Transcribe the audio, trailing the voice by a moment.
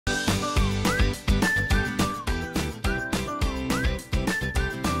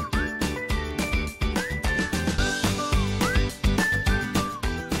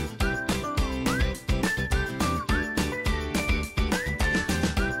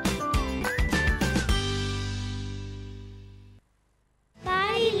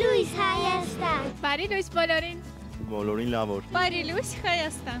Բարի լույս բոլորին։ Բոլորին լավ օր։ Բարի լույս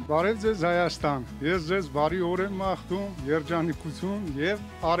Հայաստան։ Բարև ձեզ Հայաստան։ Ես ձեզ բարի օր եմ մաղթում, երջանիկություն եւ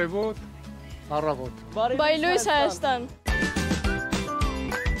առավոտ, առավոտ։ Բարի լույս Հայաստան։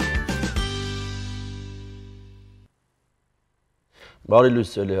 Բարի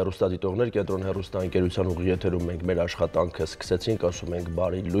լույս էլի հեռուստադիտողներ, Կենտրոնի հեռուստաընկերության ուղիղ եթերում մենք մեր աշխատանքը սկսեցինք, ասում ենք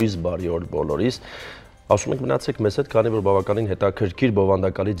բարի լույս, բարի օր բոլորիս։ Ասում ենք մնացեք մեզ հետ, քանի որ բավականին հետաքրքիր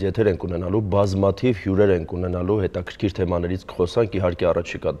բովանդակալից եթեր ենք ունենալու, բազմաթիվ հյուրեր ենք ունենալու, հետաքրքիր թեմաներից կխոսանք, իհարկե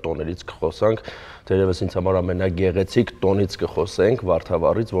առաջիկա տոներից կխոսանք, թերևս ինձ համար ամենագեղեցիկ տոնից կխոսենք,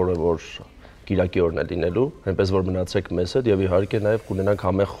 Վարդավառից, որը որ Կիրակի օրն է լինելու, այնպես որ մնացեք մեզ հետ եւ իհարկե նաեւ կունենանք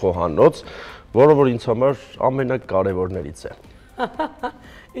համեղ խոհանոց, որը որ ինձ համար ամենակարևորներից է։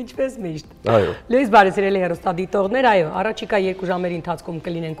 Ինչպես միշտ։ Այո։ Լույս բարի սիրելի հեռուստադիտողներ, այո, առաջիկա 2 ժամերի ընթացքում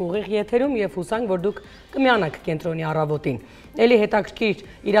կլինենք ուղիղ եթերում եւ հուսանք, որ դուք կմիանաք Կենտրոնի առավոտին։ Էլի հետաքրքիր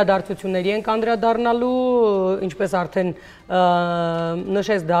իրադարձությունների ենք անդրադառնալու, ինչպես արդեն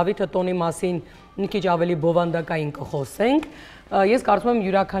նշեց Դավիթը, տոնի մասին մի քիչ ավելի բովանդակային կխոսենք։ Ես կարծում եմ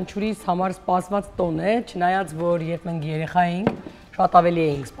յուրաքանչյուրիս համար սպասված տոն է, չնայած որ երբ մենք երեխա էինք, շատ ավելի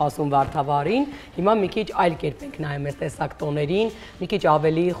էինք սպասում Վարդավառին, հիմա մի քիչ այլ կերպ ենք նայում այս տեսակ տոներին, մի քիչ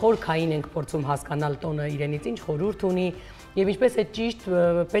ավելի խորքային ենք փորձում հասկանալ տոնը իրենից ինչ խորհուրդ ունի եւ ինչպես է ճիշտ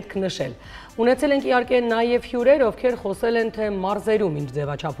պետք նշել։ Ունեցել ենք իհարկե նաեւ հյուրեր, ովքեր խոսել են թե մարզերում ինչ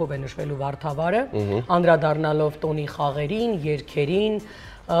ձևաչափով է նշվելու Վարդավառը, անդրադառնալով տոնի խաղերին, երգերին,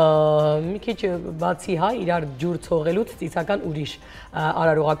 մի քիչ բացի հա իրար ջուր ցողելուց ծիսական ուրիշ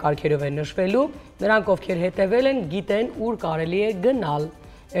արարողակարգերով է նշվելու, նրանք ովքեր հետևել են գիտեն ուր կարելի է գնալ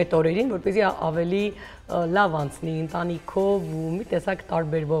այդ օրերին, որպեսզի ավելի լավ անցնի ընտանիքով ու մի տեսակ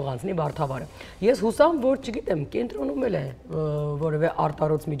տարբերվող անցնի Վարդավառը։ Ես հուսամ, որ չգիտեմ, կենտրոնում էլ է որևէ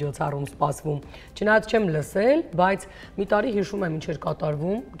արտարոց միջոցառում սպասվում, չնայած չեմ լսել, բայց մի տարի հիշում եմ ինչ էր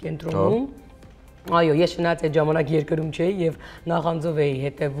կատարվում կենտրոնում։ Այո, ես չնայած այդ ժամանակ երկրում չէի եւ նախանձով էի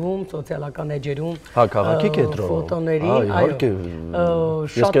հետևում սոցիալական էջերում, հա, քաղաքի կենտրոնում, ֆոտոների, իհարկե,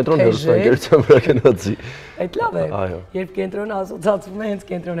 ես կենտրոն հեռուստաընկերության վրա գնացի։ Այդ լավ է, երբ կենտրոնը ասոցացվում է հենց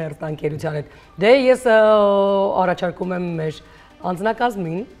կենտրոն հեռուստաընկերության հետ։ Դե ես առաջարկում եմ մեր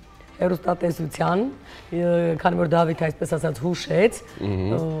անձնակազմին հեռուստատեսության, քանի որ Դավիթ այսպես ասած հուշեց,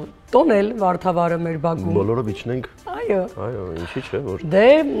 տոնել Վարդավառը մեր բակում։ Բոլորը իջնենք։ Այո, ինչի՞ չէ, որ։ Դե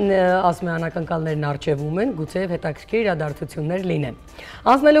ասում եմ անակնկալներն արժևում են, գուցեև հետաքրքիր իրադարձություններ լինեն։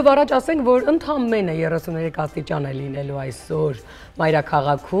 Անցնելով առաջ ասենք, որ ընդամենը 33 աստիճան է լինելու այսօր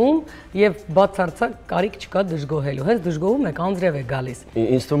մայրաքաղաքում եւ բացարձակ կարիք չկա դժգոհելու։ Հենց դժգոհում եք, անձրև է գալիս։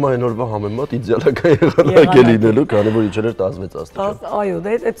 Ինձ թվում է այն օրվա համեմատ իդեալական եղանակ է լինելու, քանի որ իջել էր 16 աստիճան։ Այո,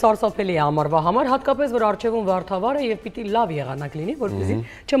 դե այդ սարսափելի է ամառվա համար, հատկապես որ արժևում Վարդավառը եւ պիտի լավ եղանակ լինի, որպեսզի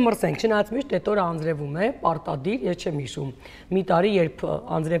չմրսենք։ Չնայած միշտ այդ օրը անձրևում է, պարտադիր, ես չեմ հիշում մի տարի, երբ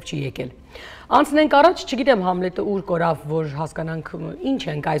անձրև չի եկել։ Անցնենք առաջ, չգիտեմ Համլետը ուր կորավ, որ հասկանանք ինչ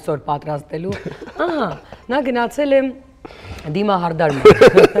ենք այսօր պատրաստելու։ Ահա, նա գնացել է դիմահարդար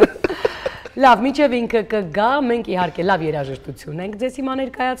մոտ։ Լավ, միջև ինքը կգա, մենք իհարկե լավ երաժշտություն ենք ձեզ հիմա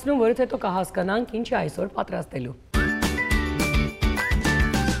ներկայացնում, որից հետո կհասկանանք ինչ է այսօր պատրաստելու։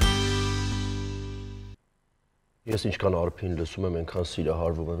 Ես ինչքան արփին լսում եմ, այնքան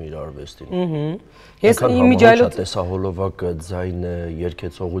սիրահարվում եմ իր արվեստին։ Ես իմիջիայլոց տեսահոլովակը, ձայնը,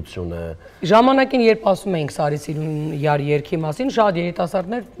 երգեցողությունը։ Ժամանակին երբ ասում էինք Սարի սիրուն յար երգի մասին, շատ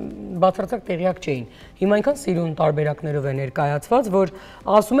երիտասարդներ բացարձակ տեղյակ չէին։ Հիմա այնքան սիրուն տարբերակներով է ներկայացված, որ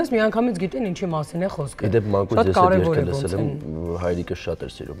ասում ես միանգամից գիտեն ինչի մասին է խոսքը։ Իդեպ մանկուց ես այդ երգը լսել եմ, հայրիկը շատ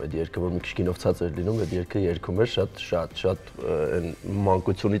էր սիրում այդ երգը, որ մի քիչ կինովցած էր լինում, այդ երգը երգում էր շատ այն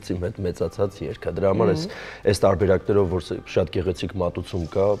մանկությունից իմ հետ մեծացած երգ է։ Դրա համար այս տարբերակներով, որ շատ գեղեցիկ մատուցում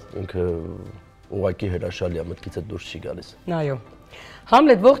կա, ինքը ուղղակի հրաշալի է, մտքից է դուրս չի գալիս։ Այո։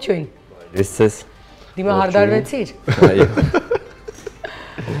 Համլետ, ողջույն։ Ես ցես։ Դիմահարդարվեցիր։ Այո։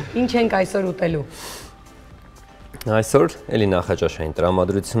 Ինչ ենք այսօր ուտելու։ Այսօր էլի նախաճաշային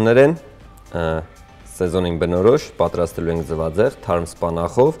տրամադրություններ են, սեզոնին բնորոշ, պատրաստելու ենք ձվածեղ, թարմ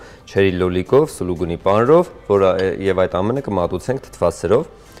սպանախով, չերի լոլիկով, սուլուգունի պանրով, որը եւ այդ ամենը կմատուցենք թթվասերով։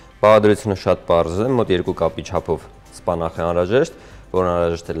 Բաղադրությունը շատ պարզ է, մոտ 2 կապի չափով սպանախ է անհրաժեշտ, որն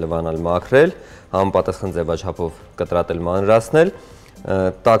անհրաժեշտ է լվանալ, մաքրել, համապատասխան ձևաչափով կտրատել, մանրացնել,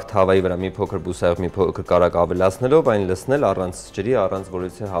 տաք թավայի վրա մի փոքր բուսայով, մի փոքր կարակ ավելացնելով, այն լցնել առանց ջրի, առանց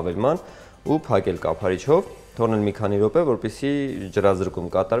որևէ հավելման ու փակել կափարիչով, թողնել մի քանի րոպե, որպեսզի ջրազրկում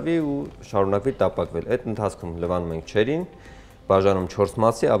կատարվի ու շարունակվի տապակվել։ Այդ ընթացքում լվանում ենք չերին, բաժանում 4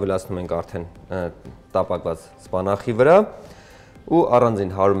 մասի, ավելացնում ենք արդեն տապակված սպանախի վրա ու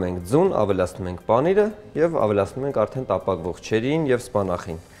առանձին հարում ենք ձուն, ավելացնում ենք պանիրը եւ ավելացնում ենք արդեն տապակվող չերին եւ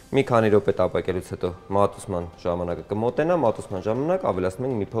սպանախին։ Մի քանի րոպե տապակելուց հետո մատուցման ժամանակը կմոտենա, մատուցման ժամանակ ավելացնում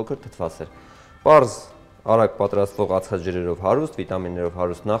ենք մի փոքր թթվասեր։ Պարզ արագ պատրաստվող ածխաջրերով հարուստ, վիտամիններով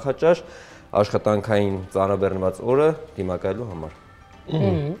հարուստ նախաճաշ, աշխատանքային ծանրաբեռնված օրը դիմակայելու համար։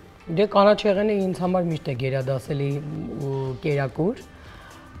 Դե կանաչեղենը ինձ համար միշտ է գերադասելի կերակուր,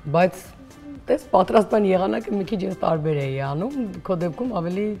 բայց տես պատրաստման եղանակը մի քիչ տարբեր է անում, քո դեպքում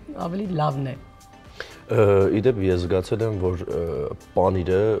ավելի լավն է։ Իդեպ ես զգացել եմ, որ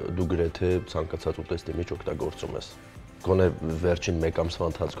պանիրը դու գրեթե ցանկացած ուտեստի մեջ օգտագործում ես։ Գոնե վերջին 1 ամսվա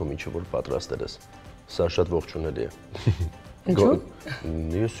ընթացքում ինչ որ պատրաստել ես։ Սա շատ ողջունելի է։ Ինչու՞։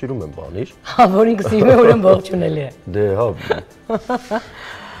 Ես սիրում եմ պանիր։ Հա, որ ինքը սիրում է, ուրեմն ողջունելի է։ Դե հա։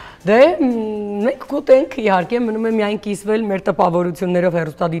 Դե մենք կուտենք, իհարկե, մնում է միայն կիսվել մեր տպավորություններով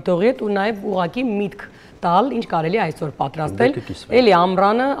հեռուստադիտողի հետ ու նաև ուղղակի միտք տալ, ինչ կարելի է այսօր պատրաստել։ Էլի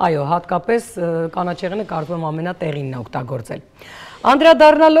ամռանը, այո, հատկապես կանաչեղենը կարծում եմ ամենատեղինն է օգտագործել։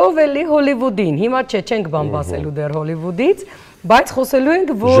 Անդրադառնալով էլի Հոլիվուդին, հիմա չենք բամբասելու դեռ Հոլիվուդից, բայց խոսելու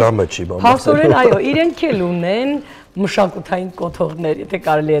ենք, որ ժամը չի բամբասելու։ Հասորեն, այո, իրենք էլ ունեն մշակութային կոթողներ, եթե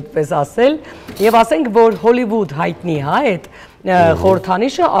կարելի է այդպես ասել, եւ ասենք, որ Հոլիվուդ հայտնի այդ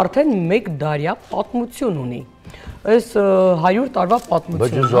խորհրդանիշը արդեն 1 դարյա պատմություն ունի։ Այս 100 տարվա պատմություն։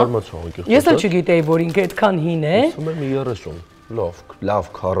 Բայց ես զարմացա անկեղծ։ Ես էլ չգիտեի, որ ինքը այդքան հին է։ Ասում եմ 30, լավ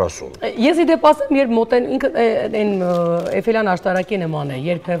 40։ Ես իդեպ ասեմ, երբ մոտեն ինքը այն Էֆելյան աշտարակի նման է,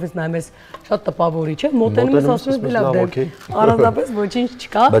 երբ թերևս նայում ես շատ տպավորիչ է, մոտենում ես ասում ես լավ դե առանձնապես ոչինչ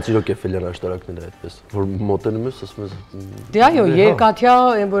չկա։ Բայց իրոք Էֆելյան աշտարակն է այդպես, որ մոտենում ես ասում ես Դե այո, երկաթյա,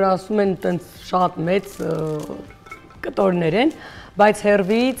 այն որ ասում են տենց շատ մեծ կտորներ են, բայց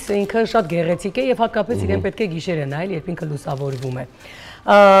հերվից ինքը շատ գեղեցիկ է եւ հատկապես իրեն պետք է գիշերը նայել, երբ ինքը լուսավորվում է։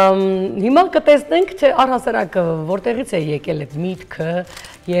 Հիմա կտեսնենք, թե առհասարակ որտեղից է եկել այդ միտքը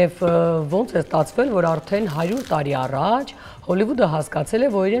եւ ոնց է ստացվել, որ արդեն 100 տարի առաջ Հոլիվուդը հասկացել է,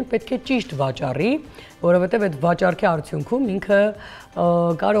 որ իրեն պետք է ճիշտ վաճառի, որովհետեւ այդ վաճառքի արդյունքում ինքը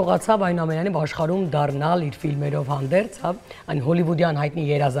կարողացավ այնուամենայնիվ աշխարհում դառնալ իր ֆիլմերով հանդերձ, հա, այն հոլիվուդյան հայտնի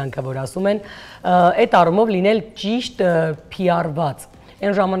երազանքը, որ ասում են, այդ առումով լինել ճիշտ PR-ված։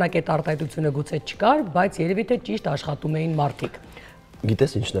 Այն ժամանակ այդ արտահայտությունը գուցե չկար, բայց երևի թե ճիշտ աշխատում էին մարդիկ։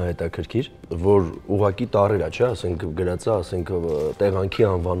 Գիտես ինչն է հետաքրքիր, որ ուղակի տարերա, չէ, ասենք գրածա, ասենք տեղանքի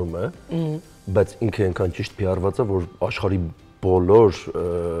անվանումը, բայց ինքը այնքան ճիշտ PR-ված է, որ աշխարհի բոլոր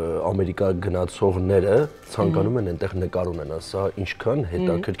Ամերիկա գնացողները ցանկանում են այնտեղ նկար ունենալ, սա ինչքան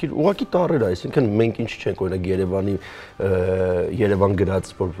հետաքրքիր, ուղղակի տարեր է, այսինքն մենք ինչ չենք, օրինակ Երևան գրած,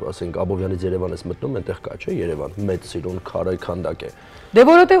 որ ասենք Աբովյանից Երևան ես մտնում, այնտեղ կա, չէ, Երևան, մեծ սիրուն, քարայ քանդակ է։ Դե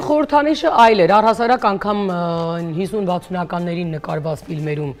որովհետև խորհրդանիշը այլ էր, առհասարակ անգամ 50-60-ականներին նկարված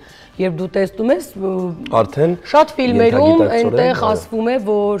ֆիլմերում, երբ դու տեսնում ես, արդեն շատ ֆիլմերում այնտեղ ասվում է,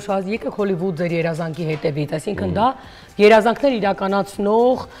 որ եկեք Հոլիվուդ ձեր երազանքի հետևից, այսինքն դա երազանքներ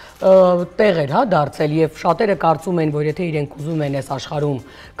իրականացնող տեղ էր, հա, դարձել եւ շատերը կարծում են, որ եթե իրենք ուզում են այս աշխարհում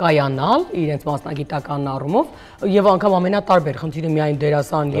կայանալ, իրենց մասնագիտական առումով եւ անգամ ամենատարբեր խնդիրը միայն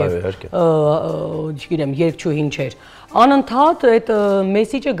դերասան եւ չգիտեմ, երգչուհին չէր։ Անընդհատ այդ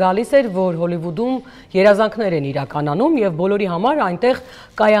մեսիջը գալիս էր, որ Հոլիվուդում երազանքներ են իրականանում եւ բոլորի համար այնտեղ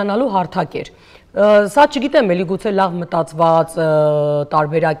կայանալու հարթակ էր։ Սա չգիտեմ, էլի գուցե լավ մտածված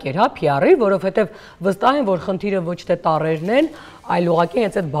տարբերակ էր, հա, PR-ի, որովհետև վստահ եմ, որ խնդիրը ոչ թե տառերն են, այլ ուղղակի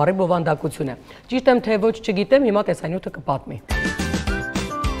հենց այդ բառի բովանդակությունը։ Ճիշտ եմ, թե ոչ չգիտեմ, հիմա տեսանյութը կպատմի։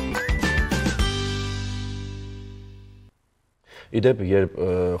 Իդեպ, երբ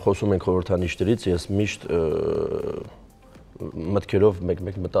խոսում ենք խորհրդանիշներից, ես միշտ մտքերով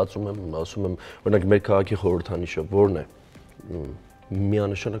մեկ-մեկ մտածում եմ, ասում եմ, օրինակ մեր քաղաքի խորհրդանիշը ո՞րն է։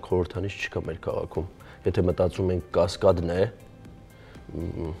 Միանշանակ խորհրդանիշ չկա մեր քաղաքում։ Եթե մտածում ենք կասկադն է,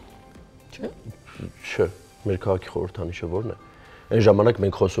 չէ, մեր քաղաքի խորհրդանիշը ո՞րն է։ Այն ժամանակ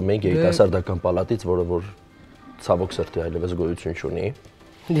մենք խոսում ենք երիտասարդական պալատից, որը որ ցավոք սրտի այլևս գոյություն չունի։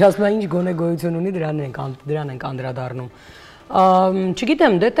 Դե ասում եմ, ինչ գոնե գոյություն ունի, դրան ենք անդրադառնում։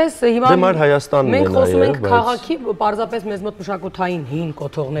 Չգիտեմ, դե տես հիմա մենք խոսում ենք քաղաքի պարզապես մեզ մոտ մշակութային հին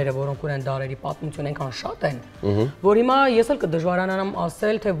կոթողները, որոնք ունեն դարերի պատմություն, այնքան շատ են, որ հիմա ես էլ կդժվարանամ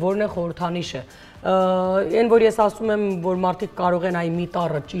ասել, թե որն է խորհրդանիշը։ Այն որ ես ասում եմ, որ մարդիկ կարող են այն մի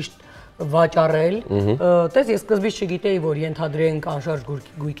տառը ճիշտ վաճառել, տես ես սկզբից չգիտեի, որ ենթադրենք անշարժ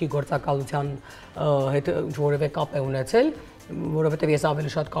գույքի գործակալության հետ որևէ կապ է ունեցել, որովհետև ես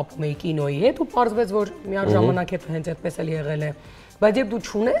ավելի շատ կապում էի կինոյի հետ ու պարզվեց, որ միաժամանակ հենց այդպես էլ եղել է։ Բայց երբ դու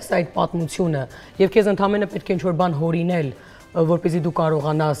չունես այդ պատմությունը եւ քեզ ընդհանրապես պետք է ինչ-որ բան հորինել, որպեսզի դու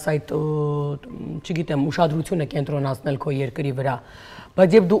կարողանաս այդ, չգիտեմ, ուշադրությունը կենտրոնացնել քո երկրի վրա,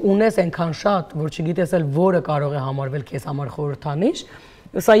 բայց երբ դու ունես այնքան շատ, որ չգիտես էլ որը կարող է համարվել քեզ համար խորհրդանիշ,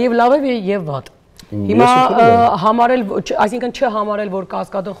 սա եւ լավ է եւ վատ։ Հիմա համարել, այսինքն չհամարել, որ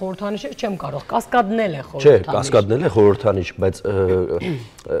կասկադը խորհրդանիշ է, չեմ կարող, կասկադնել է խորհրդանիշ։ Չէ, կասկադնել է խորհրդանիշ, բայց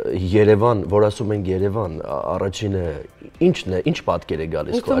Երևան, որ ասում ենք Երևան, առաջինը ինչն է, ինչ պատկեր է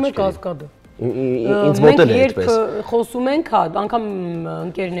գալիս քո աչքերին։ Կասկադը։ Ինձ մոտ էլ է այդպես։ Մենք երբ խոսում ենք, հա, անգամ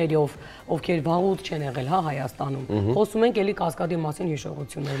ընկերներիով, ովքեր վաղուց չեն եղել, հա, Հայաստանում, խոսում ենք էլի կասկադի մասին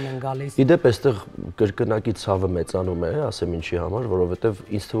հիշողություններն են գալիս։ Իդեպ այստեղ կրկնակի ցավը մեծանում է, ասեմ ինչի համար, որովհետև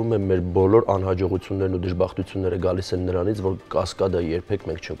ինձ թվում է մեր բոլոր անհաջողություններն ու դժբախտությունները գալիս են նրանից, որ կասկադը երբեք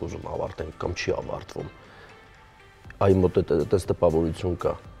մենք չենք ուզում ավարտենք կամ չի ավարտվում։ Այ մոտ այդպես տպավորություն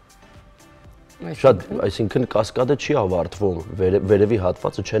կա։ Շատ, այսինքն կասկադը չի ավարտվում, վերևի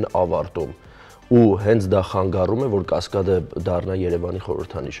հատվածը չեն ավարտում ու հենց դա խանգարում է, որ կասկադը դառնա Երևանի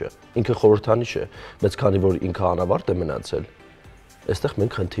խորհրդանիշը։ Ինքը խորհրդանիշ է, բայց քանի որ ինքը անավարտ է մնացել, այստեղ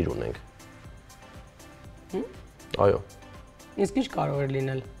մենք խնդիր ունենք։ Այո։ Իսկ ինչ կարող է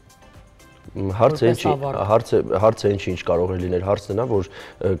լինել։ Հարցը ինչ կարող է լինել, հարցն է նա, որ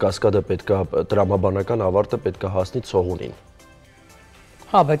կասկադը պետքա տրամաբանական ավարտը պետքա հասնի ցողունին։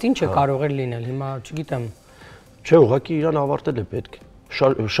 Հա, բայց ինչ է կարող է լինել, հիմա չգիտեմ։ Չէ, ուղղակի իրան ավարտել է պետք,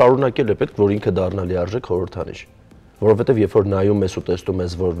 շարունակել է պետք, որ ինքը դառնա լիարժեք խորհրդանիշ, որովհետև երբ որ նայում ես ու տեսնում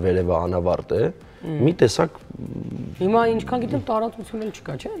ես, որ վերևը անավարտ է, մի տեսակ հիմա ինչքան գիտեմ տարածություն էլ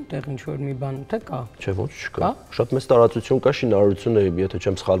չկա, չէ՞, այնտեղ ինչ որ մի բան, թե կա։ Չէ, ոչ չկա։ Շատ մեծ տարածություն կա, շինարարությունը, եթե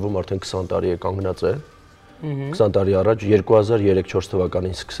չեմ սխալվում, արդեն 20 տարի է կանգնած է։ 20 տարի առաջ 2003-4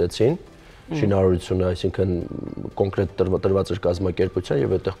 թվականին սկսեցին շինարարությունը, այսինքն կոնկրետ տրված էր կազմակերպության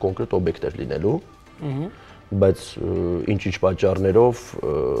եւ այդտեղ կոնկրետ օբյեկտ էր լինելու, բայց ինչ-ինչ պատճառներով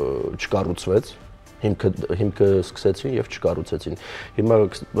չկառուցվեց, հիմքը սկսեցին եւ չկառուցեցին։ Հիմա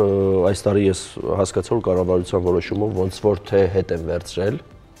այս տարի ես հասկացա, որ կառավարության որոշումով ոնց որ թե հետ են վերցրել,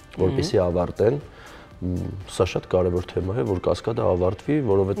 որպեսզի ավարտեն։ Սա շատ կարևոր թեմա է, որ կասկադը ավարտվի,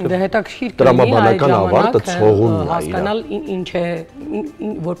 որովհետեւ տրամաբանական ավարտը ցողունն է։ Հասկանալ ինչ է,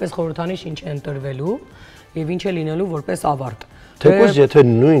 որպես խորհրդանիշ ինչ է ընտրվելու եւ ինչ է լինելու որպես ավարտ։ Թեկուզ եթե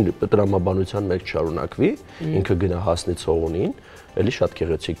նույն տրամաբանության մեջ չշարունակվի, ինքը գնա հասնի ցողունին, էլի շատ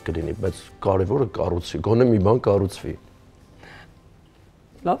գեղեցիկ կլինի, բայց կարևորը կառուցի, գոնե մի բան կառուցվի։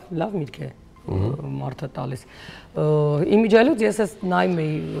 Լավ միտք է մարդը տալիս։ Իմիջիայլոց ես ես նայում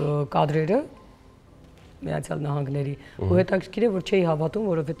էի կադրերը Միացյալ Նահանգների ու հետաքրքիր է որ չէի հավատում,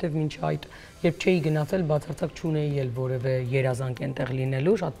 որովհետև մինչ այդ երբ չէի գնացել բացարձակ չունեի ել որևէ երազանք այնտեղ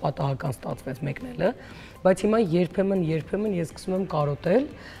լինելու, շատ պատահական ստացվեց մեկնելը, բայց հիմա երբեմն ես սկսում եմ կարոտել,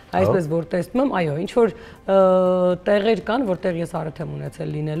 այսպես որ տեսնում եմ, այո, ինչ որ տեղեր կան, որտեղ ես արդեն եմ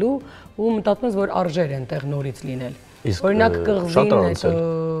ունեցել լինելու ու մտածում եմ որ արժեր են տեղ նորից լինել։ Օրինակ Կղզին այդ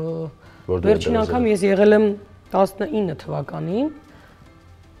վերջին անգամ ես եղել եմ 19 թվականին,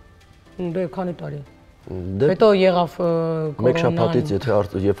 դե քանի տարի Հետո եղավ կորոնան։ Մեկ շաբաթից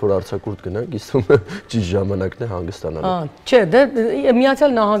երբ որ արձակուրդ գնանք, իստում է ճիշտ ժամանակն է հանգստանալու։ Չէ, դե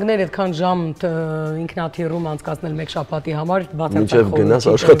Միացյալ Նահանգներ այդքան ժամ ինքնաթիռում անցկացնել մեկ շաբաթի համար բացարձակ մինչև գնաս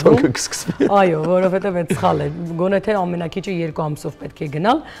աշխատանքը կսկսվի։ Այո, որովհետև այդ սխալ է։ Գոնե թե ամենակիչը 2 ամսով պետք է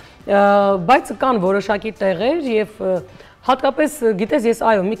գնալ, բայց կան որոշակի տեղեր եւ հատկապես գիտես ես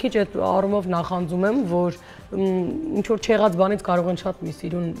այո մի քիչ այդ առումով նախանձում եմ որ ինչ որ չեղած բանից կարող են շատ մի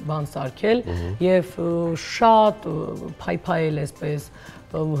սիրուն բան սարքել եւ շատ փայփայել այսպես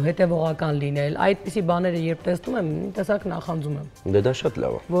հետեւողական լինել այդպիսի բաները երբ տեսնում եմ մի տեսակ նախանձում եմ դե դա շատ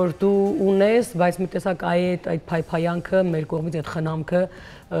լավ է որ դու ունես բայց մի տեսակ այդ փայփայանքը մեր կողմից այդ խնամքը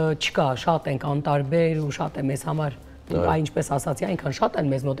չկա շատ ենք անտարբեր ու շատ է մեզ համար Այնպես ասացի, այնքան շատ են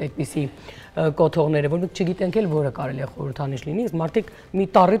մեզ մոտ այդպիսի կոթողները, որ մենք չգիտենք էլ որը կարելի է խորհրդանիշ լինի, իսկ մարդիկ մի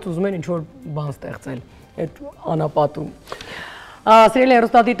տառից ուզում են ինչ-որ բան ստեղծել այդ անապատում։ Սիրելի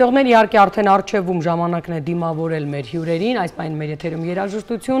հեռուստադիտողներ, իհարկե արդեն առջևում ժամանակն է դիմավորել մեր հյուրերին, այս պայն մեր եթերում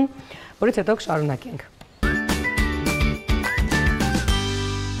երաժշտություն, որից հետո կշարունակենք։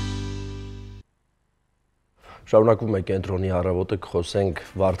 Շարունակվում է կենտրոնի առավոտը, կխոսենք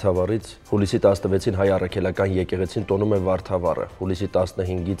Վարդավառից։ Հուլիսի 16-ին հայ առաքելական եկեղեցին տոնում է Վարդավառը։ Հուլիսի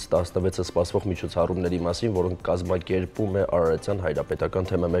 15-ից 16-ը սպասվող միջոցառումների մասին, որոնք կազմակերպում է Արարատյան հայրապետական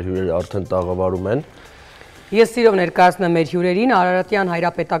թեմը։ Մեր հյուրերը արդեն տաղավարում են։ Ես սիրով ներկայացնում եմ մեր հյուրերին Արարատյան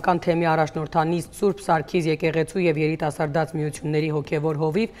հայրապետական թեմի առաջնորդանիստ Սուրբ Սարգիս եկեղեցու եւ երիտասարդաց միությունների հոգեվոր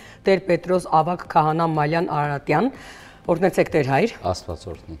հովիվ Տեր Պետրոս Ավագ քահանա Մալյան Արարատյան։ Օրհնեցեք Տեր հայր։ Աստված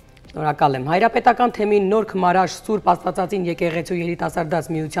օրհնի։ Շնորհակալ եմ։ Հայրապետական թեմի նոր քմարաշ Սուրբ Աստվածածին եկեղեցու երիտասարդաց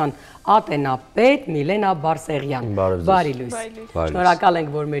միության ատենապետ Միլենա Բարսեղյան։ Բարի լույս։ Շնորհակալ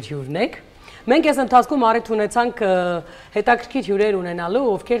ենք, որ մեր հյուրն եք։ Մենք այս ընթացքում առիթ ունեցանք հետաքրքիր հյուրեր ունենալու,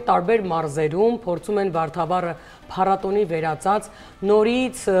 ովքեր տարբեր մարզերում փորձում են Վարդավառը փառատոնի վերածած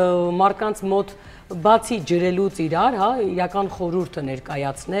նորից մարդկանց մոտ բացի ջրելուց իրար, հա, իրական խորհուրդը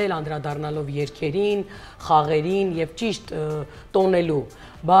ներկայացնել, անդրադառնալով երգերին, խաղերին եւ ճիշտ տոնելու,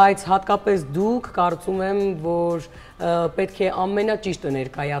 բայց հատկապես դուք կարծում եմ, որ պետք է ամենաճիշտը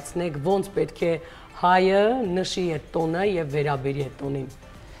ներկայացնեք, ոնց պետք է հայը նշի այդ տոնը եւ վերաբերի այդ տոնին։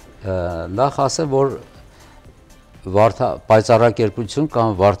 Նախ ասեմ, որ պայծառակերպություն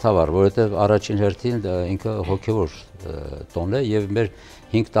կամ վարդավառ, որովհետև առաջին հերթին ինքը հոգևոր տոն է եւ մեր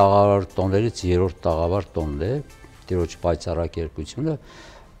 5 տաղավար տոներից 3-րդ տաղավար տոնն է, Տիրոջ պայծառակերպությունը,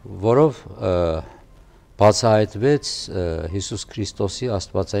 որով բացահայտվեց Հիսուս Քրիստոսի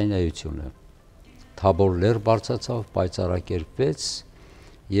աստվածային էությունը։ Թաբոր լեռ բարձրացավ, պայծառակերպվեց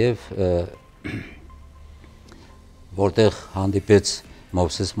եւ որտեղ հանդիպեց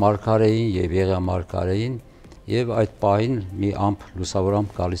Մովսես մարգարեին եւ Եղիա մարգարեին եւ այդ պահին մի ամպ լուսավոր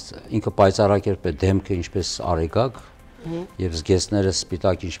ամպ գալիս, ինքը պայծառակերպ է, դեմքը ինչպես արեգակ եւ զգեստները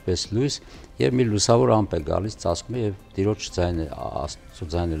սպիտակ ինչպես լույս եւ մի լուսավոր ամպ է գալիս, ծածկում է եւ Տիրոջ ձայնը, Աստծո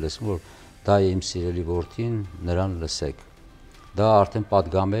ձայնը լսում, որ դա է իմ սիրելի որդին, նրան լսեք։ Դա արդեն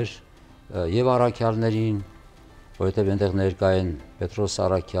պատգամ էր եւ առաքյալներին, որովհետեւ այնտեղ ներկա են Պետրոս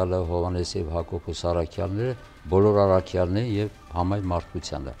առաքյալը, Հովհաննես եւ Հակոբոս առաքյալները, բոլոր առաքյալները եւ համայն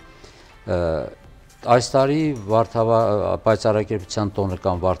մարդկությանը։ Այս տարի պայծառակերպության տոնը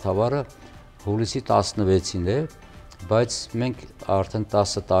կամ վարդավառը հուլիսի 16-ին է, բայց մենք արդեն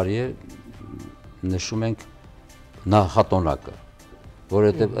 10 տարի է նշում ենք նախատոնակը,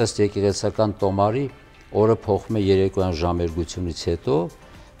 որովհետև ըստ եկեղեցական տոմարի օրը փոխվում է երեկոյան ժամերգությունից հետո,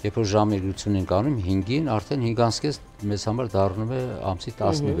 երբ որ ժամերգություն ենք անում 5-ին, արդեն 5-անցկես մեզ համար դառնում է ամսի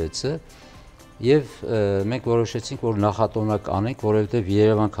 16-ը, եւ մենք որոշեցինք, որ նախատոնակ անենք, որովհետև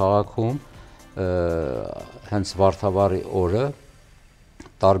Երևան քաղաքում հենց վարդավառի օրը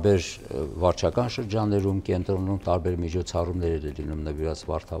տարբեր վարչական շրջաններում, կենտրոնում տարբեր միջոցառումներ են լինում նվիրված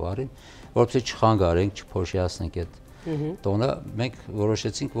վարդավառին, որովհետեւ չխանգարենք, չփոշիացնենք այդ տոնը, մենք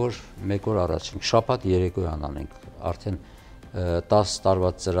որոշեցինք, որ մեկ օր առաջ, շաբաթ երեկոյան անենք, արդեն 10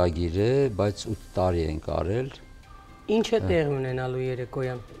 տարվա ծրագիր է, բայց 8 տարի ենք արել։ Ինչ է տեղ ունենալու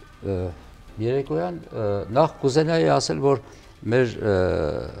երեկոյան։ Երեկոյան նախ կուզենայի ասել, որ մեր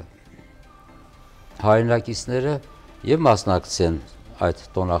հայրենակիցները եւ մասնակցեն այդ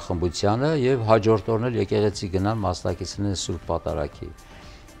տոնախմբությանը եւ հաջորդ օրն էլ եկեղեցի գնան մասնակիցներն Սուրբ Պատարագի։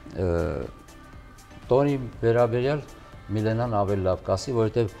 Տոնի վերաբերյալ Միլենան ավելի լավ կասի,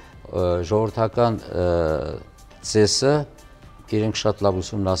 որովհետեւ ժողովրդական ծեսը իրենք շատ լավ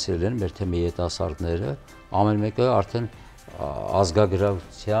ուսումնասիրել են մեր թեմի երիտասարդները, ամեն մեկը արդեն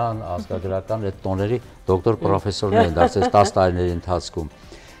ազգագրության, ազգագրական այդ տոների դոկտոր պրոֆեսորներ են դարձել 10 տարիների ընթացքում։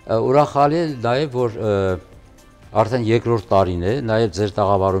 Ուրախալի է նաև, որ արդեն երկրորդ տարին է, նաև ձեր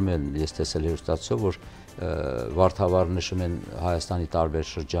տաղավարում են, ես տեսել հեռուստացիով, որ վարդավառ նշում են Հայաստանի տարբեր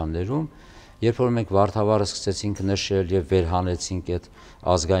շրջաններում, երբ որ մենք վարդավառը սկսեցինք նշել եւ վերհանեցինք այդ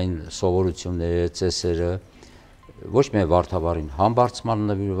ազգային սովորությունները, ծեսերը, ոչ միայն վարդավառին, համբարձման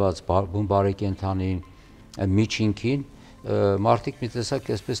նվիրված, բուն բարեկենդանին, միջինքին, մարդիկ մի տեսակ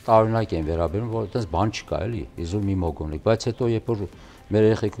այսպես տարօրինակ են վերաբերում, որ այդպես բան չկա, էլի, իզուր մի մոգոնիկ, բայց հետո երբ որ մեր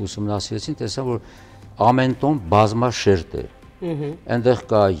երեխեքը ուսումնասիրեցին, տեսան, որ ամեն տոն բազմաշերտ է։ Այնտեղ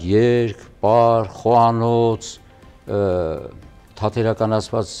կա երգ, պար, խոհանոց,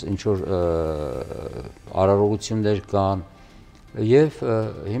 թատերականացված ինչ որ արարողություններ կան, եւ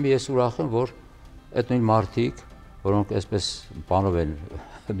հիմա ես ուրախ եմ, որ այդ նույն մարդիկ, որոնք այսպես բանով են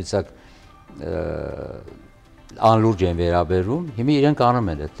միցակ անլուրջ են վերաբերում, հիմա իրենք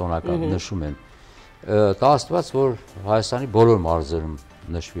անում են այդ տոնական նշում են։ Դա Աստված, որ Հայաստանի բոլոր մարզերում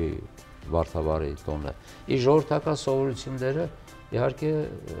նշվի վարդավառի տոնը։ Իր ժողովրդական սովորությունները իհարկե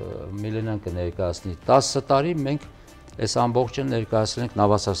Միլենան կներկայացնի։ 10 տարի մենք այս ամբողջը ներկայացրել ենք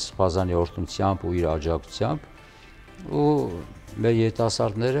Նավասար Սպազանի օրհնությամբ ու իր աջակցությամբ, ու մեր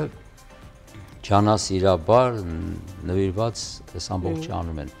երիտասարդները ջանասիրաբար նվիրված այս ամբողջը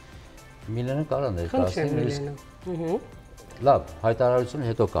անում են։ Միլենը կարա ներկայացնի։ Լավ, հայտարարությունը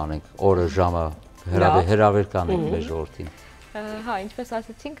հետո կանենք, օրը, ժամը, հրավեր կանենք մեր ժողովրդին։ Հա, ինչպես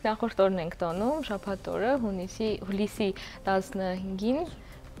ասացինք, նախորդ օրն ենք տոնում, շաբաթ օրը, հուլիսի 15-ին,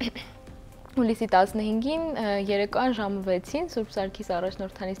 հուլիսի 15-ին երեկոյան ժամը 6-ին Սուրբ Սարգիս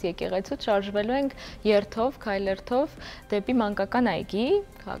առաջնորդանից եկեղեցուց շարժվելու ենք երթով, քայլերթով դեպի մանկական այգի,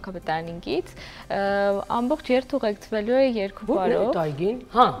 քաղաքապետարանից, ամբողջ երթ ուղեկցվելու է երկու բարով։ Ո՞ր այգին։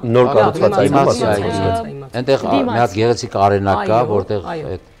 Հա, նոր կառուցված այգի։ Այնտեղ մի հատ գեղեցիկ արենա կա, որտեղ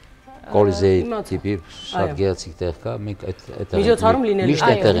այդ Կոլիզեի տիպի շատ գեղեցիկ տեղ կա, մենք այդ միջոցառում լինելու միշտ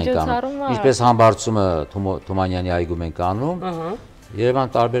այդտեղ ենք անում։ Ինչպես համբարձումը Թումանյանի այգում ենք անում, Երևան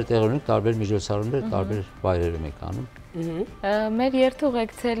տարբեր տեղերում, տարբեր միջոցառումներ, տարբեր վայրերում ենք անում։ Մեր երթը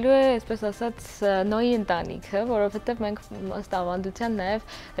ուղեկցելու է, այսպես ասած, նոյի ընտանիքը, որովհետև մենք ըստ ավանդության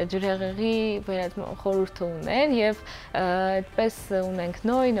նաև ջրհեղեղի խորհուրդ ուներ եւ այդպես ունենք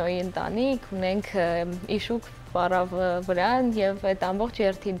նոյի ընտանիք, ունենք իշուկ պարավ վրան եւ այդ ամբողջ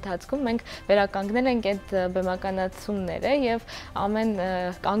երթի ընթացքում մենք վերականգնել ենք այդ բեմականացումները եւ ամեն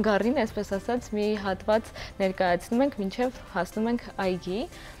կանգառին, այսպես ասած, մի հատված ներկայացնում ենք, մինչեւ հասնում ենք այգի։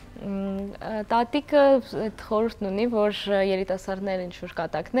 Տատիկը այդ խորհուրդն ունի, որ երիտասարդները ինչ-որ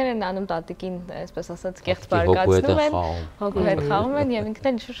կատակներ են անում, տատիկին, այսպես ասած, կեղծ բարգացնում են, հոգու հետ խաղում են եւ ինքն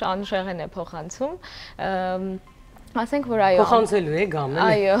էլ ինչ-որ անուշեղեն է փոխանցում։ Ասենք, որ այո։ Փոխանցելու է գամն։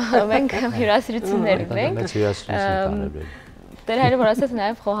 Այո, մենք հյուրասիրություններ ունենք։ Մեծ հյուրասիրություն տանել։ Տեր հայրը, որ ասած,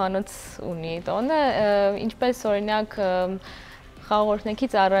 նաեւ խոհանոց ունի տոնը, ինչպես օրինակ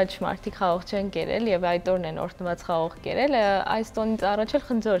խաղողնեքից առաջ մարդիկ խաղող չեն կերել եւ այդ օրն են օրտնված խաղող կերել, այս տոնից առաջ էլ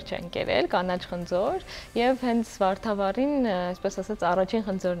խնձոր չեն կերել, կանաչ խնձոր եւ հենց Վարդավառին, այսպես ասած, առաջին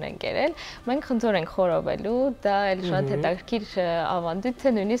խնձորն են կերել։ Մենք խնձոր ենք խորովելու, դա էլ շատ հետաքրքիր ավանդույթ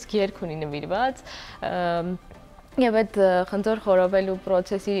է, նույնիսկ երգ ունի նվիրված։ Եվ այդ խնձոր խորովելու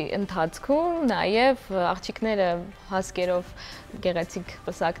process-ի ընթացքում նաև աղջիկները հասկերով գեղեցիկ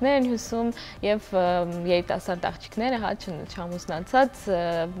պսակներ են հյուսում եւ երիտասարդ աղջիկները հա չամուսնացած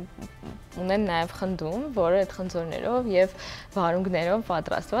ունեն նաև խնդում, որը այդ խնձորներով եւ վարունգներով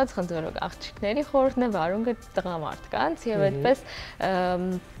պատրաստված խնձորող աղջիկների խորհուրդն է, վարունգը տղամարդկանց եւ այդպես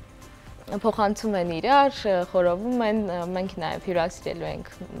փոխանցում են իրար, խորովում են, մենք նաև հյուրասիրելու ենք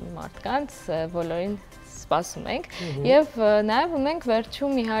մարդկանց, բոլորին սպասում ենք եւ նաեւ ունենք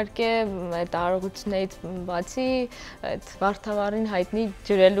վերջում իհարկե այդ արարողություններից բացի այդ Վարդավառին հայտնի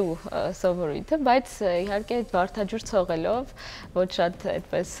ջրելու սովորույթը, բայց իհարկե այդ վարդաջուր ցողելով ոչ շատ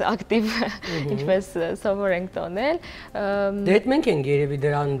այդպես ակտիվ ինչպես սովոր ենք տոնել։ Դե այդ մենք ենք երևի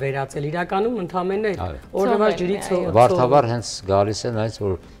դրան վերածել, իրականում ընդամենը օրնվա ջրի ցողը։ Վարդավառ հենց գալիս է նայից,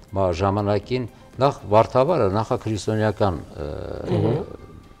 որ ժամանակին նախ Վարդավառը նախաքրիստոնեական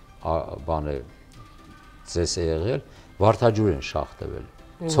բան է ծես է եղել, վարդաջուր են շախտվել,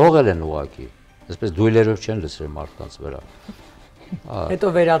 ցողել են ուղակի, այսպես դույլերով չեն լցրել մարդկանց վրա։ Հետո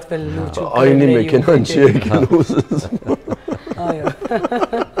վերածվել լուրջ ու Այնի մեքենան չի եկել ուզես։ Այո։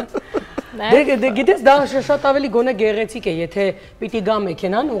 Դե գիտես դա շատ ավելի գոնե գեղեցիկ է, եթե պիտի գա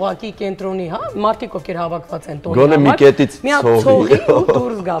մեքենան ուղակի կենտրոնի, հա, մարդիկ ովքեր հավաքված են տոնի համար։ Գոնե մի կետից ցողի ու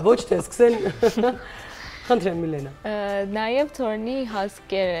դուրս գա, ոչ թե սկսեն Խնդրեմ Միլենա։ Նաև ծորնի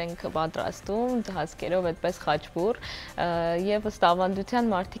հասկեր ենք պատրաստում, հասկերով այդպես խաչբուր եւ ըստ ավանդության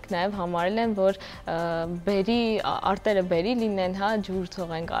մարդիկ նաև համարել են, որ արտերը բերի լինեն, հա, ջուր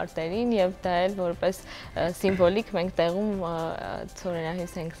թողենք արտերին եւ դա էլ որպես սիմվոլիկ մենք տեղում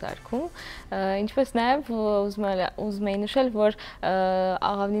ծորենահիս ենք սարքում։ Ինչպես նաև ուզում էի նշել, որ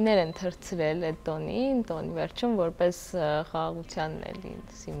աղավնիներ են թրծրել այդ տոնի վերջում որպես խաղաղության էլի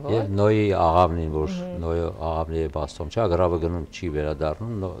սիմվոլ։ Եվ նոյի աղավնին, որ աղավնի է բաստոն, չէ, գրավը գնում չի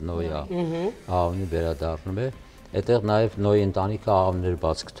վերադառնում, նոյի աղավնի վերադառնում է, այդտեղ նաև նոյի ընտանիքը աղավներ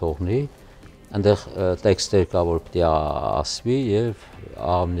բացք թողնի, այնտեղ տեքստեր կա, որ պիտի ասվի եւ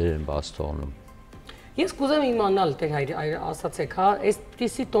աղավներ են բաց թողնում։ Ես կուզեմ իմանալ, Տեր հայր, ասացեք, հա,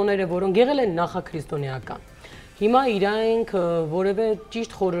 այսպիսի տոները, որոնք եղել են նախաքրիստոնեական, հիմա իրանք որևէ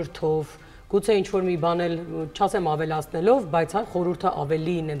ճիշտ խորհրդով, գուցե ինչ-որ մի բան էլ չասեմ ավելացնելով, բայց հա խորհուրդը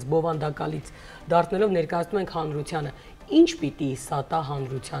ավելի ինձ բովանդակալից դարձնելով ներկայացնում ենք հանրությանը։ Ինչ պիտի սա տա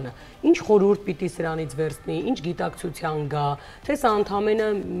հանրությանը։ Ինչ խորհուրդ պիտի սրանից վերցնի, ինչ գիտակցության գա, թե սա ընդամենը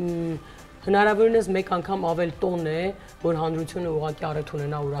հնարավորինս մեկ անգամ ավել տոն է, որ հանրությունը ուղղակի առիթ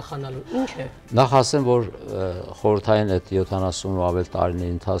ունենա ուրախանալու։ Ինչ է։ Նախ ասեմ, որ խորհրդային այդ 70 ու ավել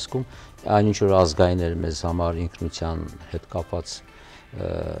տարիների ընթացքում այնինչ որ ազգային էր մեզ համար ինքնության հետ կապված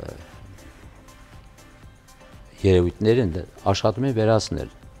երևույթներին աշխատում են վերացնել։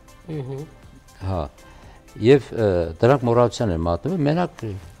 Հա։ Եվ դրանք մոռացության են մատնվում, մենակ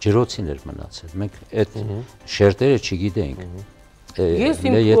ջրոցին էր մնացել։ Մենք այդ շերտերը չգիտեինք։ Ես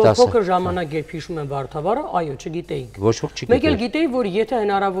իմ փոքր ժամանակ երբ հիշում եմ Վարդավառը, այո, չգիտեինք։ Ոչ ոք չգիտեր։ Մեկ էլ գիտեի, որ եթե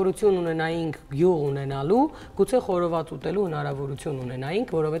հնարավորություն ունենայինք գյուղ ունենալու, գուցե խորոված ուտելու հնարավորություն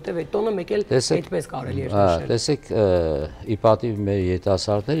ունենայինք, որովհետև այդ տոնը մեկ էլ այդպես կարելի էր նշել։ Տեսեք, ի պատիվ մեր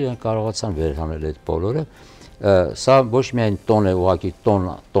երիտասարդները իրենք կարողացան վերհանել այդ բոլորը։ Սա ոչ միայն տոն է ուղղակի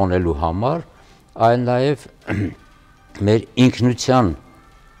տոնելու համար, այլ նաև մեր ինքնության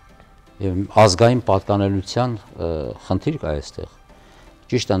եւ ազգային պատկանելիության խնդիր կա այստեղ։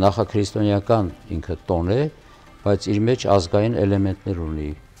 Ճիշտ է, նախաքրիստոնեական ինքը տոն է, բայց իր մեջ ազգային էլեմենտներ ունի,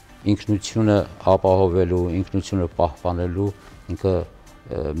 ինքնությունը ապահովելու, ինքնությունը պահպանելու, ինքը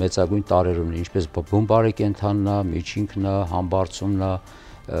մեծագույն տարրեր ունի, ինչպես բումբարի կենդանն է, միջինքն է, համբարձումն է,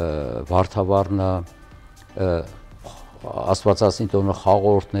 վարդավառն է, Աստվածածին տոնը,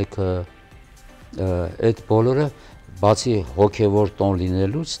 խաղողորտնեքը, այդ բոլորը բացի հոգևոր տոն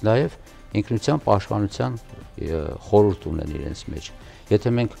լինելուց, նաև ինքնության պաշտպանության խորհուրդ ունեն իրենց մեջ։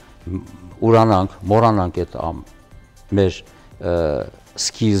 Եթե մենք ուրանանք, մոռանանք այդ մեր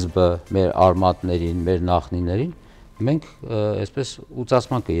սկիզբը, մեր արմատներին, մեր նախնիներին, մենք այսպես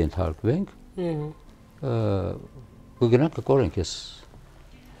ուծացման կենթարկվենք, կգնանք կկորենք այս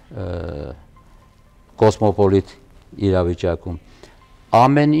կոսմոպոլիտ իրավիճակում։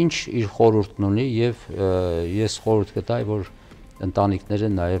 Ամեն ինչ իր խորհուրդն ունի եւ ես խորհուրդ կտայի, որ ընտանիքները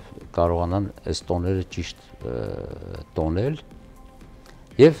նաև կարողանան այս տոները ճիշտ տոնել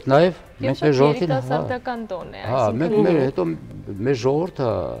եւ նաև մենք մեր ժողովրդին երիտասարդական տոն է, մենք մեր հետո մեր ժողովուրդը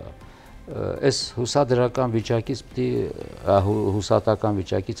այս հուսադրական վիճակից հուսատական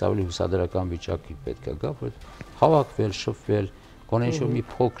վիճակից ավելի հուսադրական վիճակի պետք է գա, որ հավաքվել, շփվել, գոնե ինչ-որ մի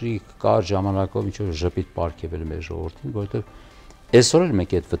փոքրիկ կարճ ժամանակով ինչ-որ ժպիտ պարգևել մեր ժողովրդին, որովհետեւ այսօր էլ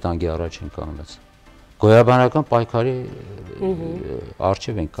մենք այդ վտանգի առաջ ենք կանգնած։ Գոյաբանական պայքարի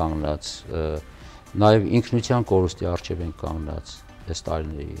առջև ենք կանգնած, նաև ինքնության կորուստի առջև ենք կանգնած այս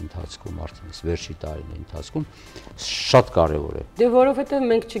տարիների ընթացքում, արդեն այս վերջի տարիների ընթացքում շատ կարևոր է։ Դե որովհետև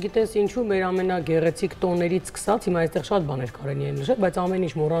մենք չգիտես ինչու մեր ամենագեղեցիկ տոներից սկսած, հիմա այստեղ շատ բաներ կարելի է նշել, բայց ամեն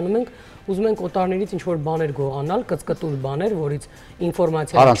ինչ մոռանում ենք, ուզում ենք օտարներից ինչ-որ բաներ գողանալ, կծկտուր բաներ, որից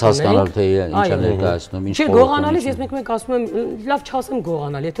ինֆորմացիա առանց հասկանալ թե ինչ է ներկայացնում, ինչ չէ, գողանալիս ես մեկ ասում եմ, լավ չասեմ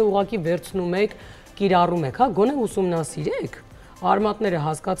գողանալ, եթե ուղղակի վերցնում եք, կիրառում եք, հա, գոնե ուսումնասիրեք, արմատները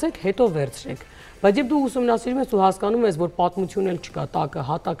հասկացեք, հետո վերցրեք։ Բայց երբ դու ուսումնասիրում ես ու հասկանում ես, որ պատմություն էլ չկա, տակը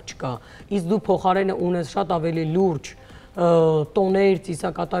հատակ չկա, իսկ դու փոխարենը ունես շատ ավելի լուրջ տոներ,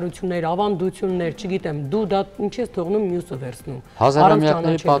 ծիսակատարություններ, ավանդություններ, չգիտեմ, դու դա ինչ ես թողնում, մյուսը վերցնում։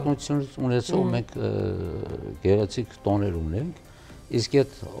 Հազարամյակների պատմություն ունեցող մենք գեղեցիկ տոներ ունենք, իսկ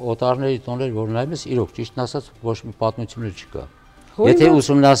այդ օտարների տոներ, որ նայում ես, իրոք ճիշտն ասած ոչ մի պատմություն էլ չկա։ Եթե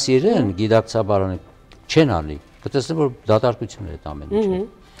ուսումնասիրեն, գիտակցաբարան չեն անի, կտեսնեն, որ դատարկություն է այդ ամեն ինչը։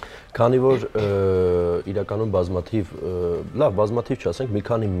 Քանի որ իրականում բազմաթիվ, լավ, բազմաթիվ չասենք, մի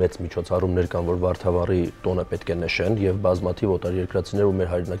քանի մեծ միջոցառումներ կան, որ Վարդավառի տոնը պետք է նշեն եւ բազմաթիվ օտարերկրացիներ ու մեր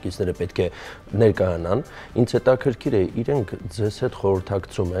հայրենակիցները պետք է ներկայանան, ինձ հետաքրքիր է, իրենք ձեզ հետ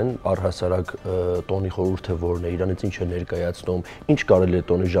խորհրդակցում են, առհասարակ տոնի խորհուրդը որն է, իրանից ինչ է ներկայացնում, ինչ կարելի է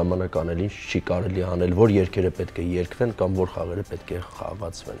տոնի ժամանակ անել, ինչ չի կարելի անել, որ երգերը պետք է երգվեն կամ որ խաղերը պետք է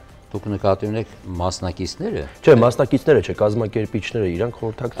խաղացվեն։ Դուք նկատի ունեք մասնակիցները։ Չէ, մասնակիցները չէ, կազմակերպիչները, իրանք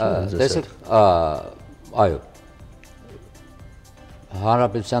խորհրդակցում են ձեզ հետ։ Տեսեք, այո։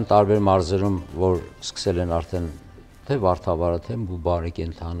 Հանրապետության տարբեր մարզերում, որ սկսել են արդեն թե Վարդավառը, թե Բարի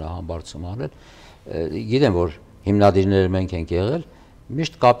կենտրոնը համբարձում անել, գիտեմ, որ հիմնադիրները մենք ենք եղել,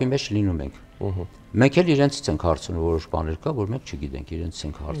 միշտ կապի մեջ լինում ենք։ Մենք էլ իրենցից ենք հարցնում որոշ բաներ կա, որ մենք չգիտենք, իրենցից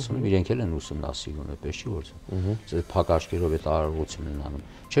ենք հարցնում, իրենք էլ են ուսումնասիրում, այդպես չի որ փակ աչքերով այդ արարողությունն են անում։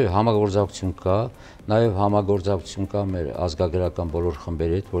 Չէ, համագործակցություն կա, նաև համագործակցություն կա մեր ազգագրական բոլոր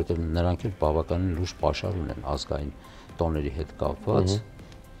խմբերի հետ, որովհետև նրանք էլ բավականին լուրջ պաշար ունեն ազգային տոների հետ կապված,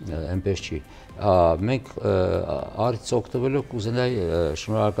 այնպես չի։ Մենք արից օգտվելով կուզենայի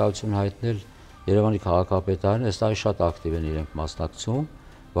շնորհակալություն հայտնել Երևանի քաղաքապետարին, այս տարի շատ ակտիվ են իրենք մասնակցում,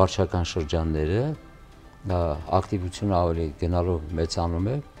 վարչական շրջանները, ակտիվությունը ավելի գնալով մեծանում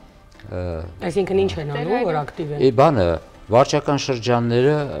է։ Այսինքն ինչ են անում, որ ակտիվ են։ Բանը վարչական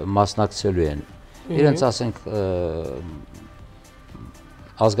շրջանները մասնակցելու են։ Իրենց ասենք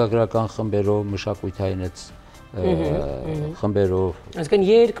ազգագրական խմբերով, մշակութային այդ խմբերով։ Այսինքն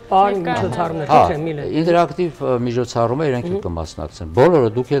երգ, պար, միջոցառումներ, չէ՞, միլը։ Ինտերակտիվ միջոցառումը իրենք էլ կմասնակցեն։ Բոլորը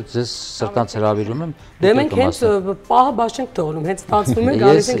դուք էլ ձեզ սրտանց հրավիրում եմ։ Դե մենք հենց պահը բաց չենք թողնում, հենց ստացվում է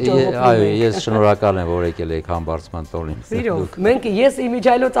գալիս ենք ճողոպում։ Այո, ես շնորհակալ եմ, որ եկել եք համբարձման տոնին։ Սիրով։ Մենք ես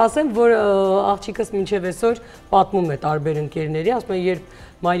իմիջայլոց ասեմ, որ աղջիկս մինչև այսօր պատմում է տարբեր ընկերների, ասում է, երբ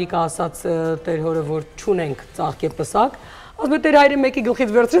մայրիկը ասաց տեր հորը, որ չունենք ծաղկեպսակ, ասում է տեր հայրը մեկի գլխից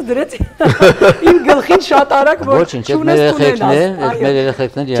վերցրեց դրեց իմ գլխին շատ արագ որ չունես տունել, մեր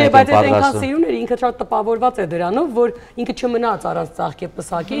երեխեքներ իրենք են պատրաստում։ Չէ, բայց այդ այնքան սիրուն էր, ինքը շատ տպավորված է դրանով, որ ինքը չմնաց առանց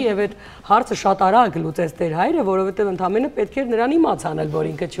ծաղկեպսակի եւ այդ հարցը շատ արագ լուծեց տեր հայրը, որովհետեւ ընդամենը պետք էր նրան իմաց անել, որ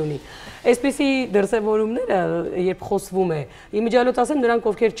ինքը չունի։ Այսպիսի դրսևորումները, երբ խոսվում է, իմիջիալոց ասեմ, նրանք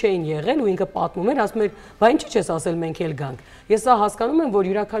ովքեր չէին եղել ու ինքը պատմում էր, ասում էր, բա ինչի՞ չես ասել մենք էլ գանք։ Ես սա հասկանում եմ, որ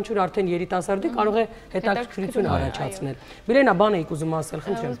յուրաքանչյուր արդեն երիտասարդի կարող է հետաքրքրություն առաջացնել։ Միլենա, բան էիք ուզում ասել,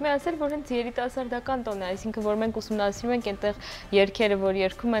 խնդրեմ։ Ուզում եմ ասել, որ հենց երիտասարդական տոն է, այսինքն որ մենք ուսումնասիրում ենք այնտեղ երգերը, որ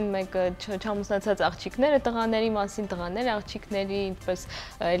երգում են, մենք չհամոզնանք, մասնացած աղջիկները, տղաների մասին, տղաները աղջիկների, ինչպես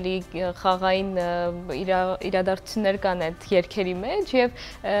էլի խաղային իրադարձություններ կան այդ երգերի մեջ եւ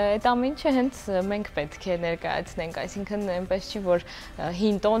այդ ամեն ինչը հենց մենք պետք է ներկայացնենք, այսինքն այնպես չի որ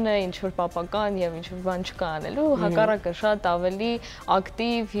հին տոնը ինչ որ պապական եւ ինչ որ բան չկա անելու, հակառակը շատ ավելի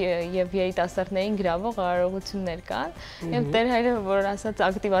ակտիվ եւ երիտասարդներին գրավող արարողություններ կան եւ Տեր հայրը որ ասած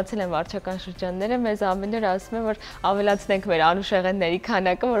ակտիվացել են վարչական շրջանները, մեզ ամեն օր ասում է որ ավելացնենք մեր անուշեղենների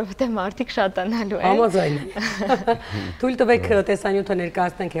քանակը, որովհետեւ մարդիկ շատանալու են։ Համաձայն եմ։ Թույլ տվեք տեսանյութը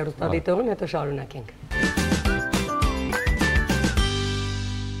ներկայացնենք հեռուստադիտողին, հետո շարունակենք։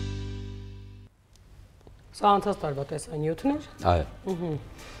 Սա անցած տարվա տեսանյութն էր։ Այո։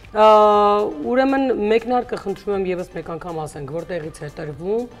 Ուրեմն մեկնարկը խնդրում եմ եւս մեկ անգամ ասենք, որտեղից է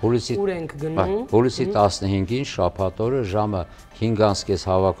տրվում, ուր ենք գնում։ Հուլիսի 15-ին շաբաթ օրը ժամը 5:30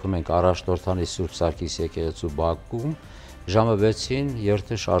 հավաքում ենք Առաջնորդանի Սուրբ Սարգիս եկեղեցու բակում, ժամը 6-ին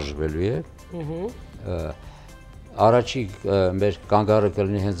երթը շարժվելու է։ Առաջի մեր կանգառը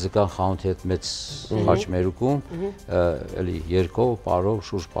կլինի հենց Ձկան խանութի հետ մեծ խաչմերուկում, էլի երկով, պարով,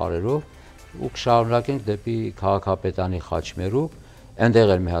 շուրջ պարերով ու կշարունակենք դեպի քաղաքապետանի խաչմերուկ,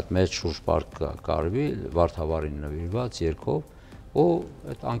 այնտեղ էլ մի հատ մեծ շուրջ պար կարվի, Վարդավառին նվիրված երկով ու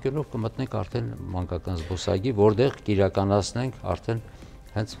այդ անկյունով կմտնենք արդեն մանկական զբոսայգի, որտեղ կիրականացնենք արդեն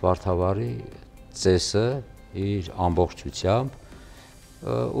հենց Վարդավառի ծեսը իր ամբողջությամբ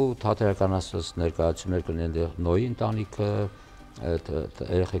ու թատերականացված ներկայացումներ կլինեն այնտեղ Նոյի ընտանիքը,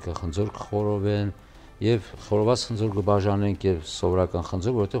 երեխեքը խնձոր կխորովեն եւ խորոված խնձոր կբաժանենք եւ սովորական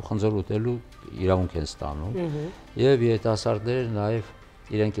խնձոր, որովհետեւ խնձոր ուտելու իրավունք են ստանում եւ երիտասարդները նաեւ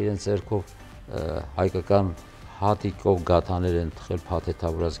իրենց ձեռքով հայկական հատիկով գաթաներ են թխել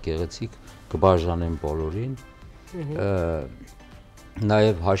փաթեթավորած գեղեցիկ կբաժանեն բոլորին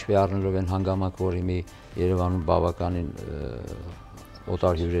նաեւ հաշվի առնելով են հանգամանք որ հիմի Երևանում բավականին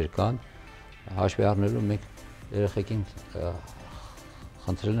օտար հյուրեր կան հաշվի առնելով մենք երեխեքին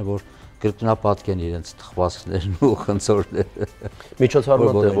խնդրել են որ կրկնապատկեն իրենց թխվածքներն ու խնձորները։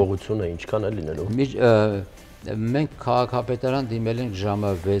 Միջոցառման տևողությունը ինչքան է լինելու։ Մենք քաղաքապետարան դիմել ենք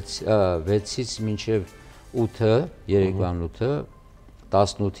ժամը 6-ից մինչև 8-ը, երեկվան 8-ը,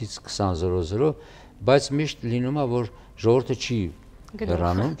 18-ից 20:00, բայց միշտ լինում է որ ժողովուրդը չի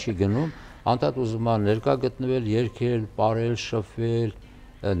հեռանում, չի գնում, անդադ ուզում է ներկա գտնվել, երգել, պարել, շփվել,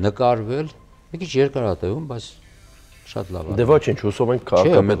 նկարվել, մի քիչ երկար է տևում, բայց շատ լավ է։ Դե ոչինչ, հուսով ենք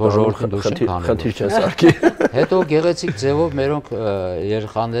քաղաքապետարան խնդիր չեն սարքի։ Հետո գեղեցիկ ձևով մերոնք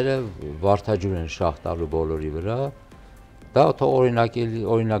երեխաները վարդաջուր են շահ տալու բոլորի վրա։ Դա թող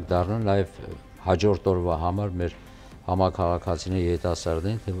օրինակ դառնա նաև հաջորդ օրվա համար մեր համակարգացիների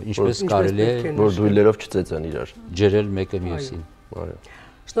երիտասարդներին, թե ինչպես կարելի է որ դույլերով չծեծեն իրար։ Ջերել մեկը մյուսին։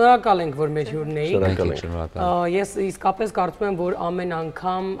 Շնորհակալ ենք, որ մեր հյուրն էիք։ Շնորհակալ։ Ես իսկապես կարծում եմ, որ ամեն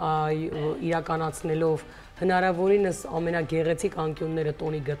անգամ իրականացնելով հնարավորինս ամենագեղեցիկ անկյունները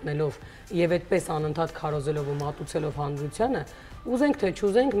տոնի գտնելով եւ այդպես անընդհատ քարոզելով ու մատուցելով հանրությանը, ուզենք թե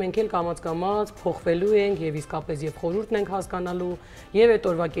չուզենք, մենք էլ կամաց-կամաց փոխվելու ենք եւ իսկապես եւ խորհուրդն ենք հասկանալու, եւ այդ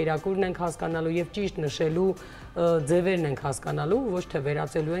օրվա կերակուրն ենք հասկանալու եւ ճիշտ նշելու ձևերն ենք հասկանալու, ոչ թե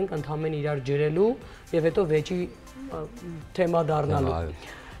վերածելու ենք ընդհանրեն իրար ջրելու եւ հետո վեճի թեմա դառնալու։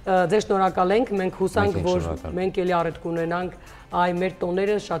 Ձեզ շնորհակալ ենք, մենք հուսանք, որ մենք էլի առիթ կունենանք այ մեր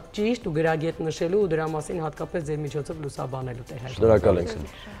տոները շատ ճիշտ ու գրագետ նշելու ու դրա մասին հատկապես ձեր միջոցով լուսաբանելու Տեր հայր։ Շնորհակալ ենք։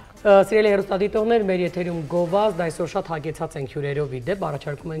 Սիրելի հեռուստադիտողներ, մեր եթերում գովազդ, այսօր շատ հագեցած ենք հյուրերով ի դեպ,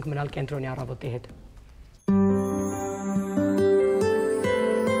 առաջարկում ենք մնալ Կենտրոնի առավոտի հետ։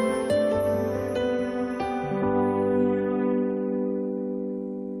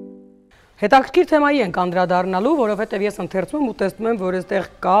 Հետաքրքիր թեմայի ենք անդրադառնալու, որովհետև ես ընթերցում եմ ու տեսնում եմ, որ այստեղ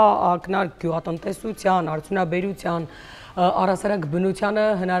կա ակնարկ գյուղատնտեսության, արդյունաբերության, առհասարակ բնությանը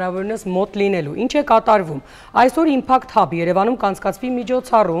հնարավորինս մոտ լինելու։ Ինչ է կատարվում։ Այսօր Impact Hub Երևանում կանցկացվի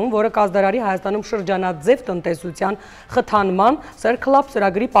միջոցառում, որը կազդարարի Հայաստանում շրջանաձև տնտեսության խթանման Circle Up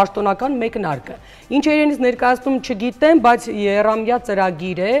ծրագրի պաշտոնական մեկնարկը։ Ինչ է իրենից ներկայացնում չգիտեմ, բայց երամյա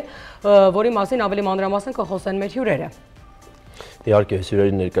ծրագիր է, որի մասին ավելի մանրամասն կխոսեն մեր հյուրերը։ Իհարկե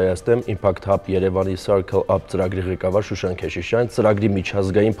հյուրերին ներկայացնեմ Impact Hub Երևանի Circle Up ծրագրի ղեկավար Շուշան Քեշիշյան, ծրագրի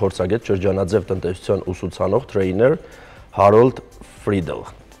միջազգային փորձագետ, շրջանաձև տնտեսության ուսուցանող, տրեյներ Հարոլդ Ֆրիդել։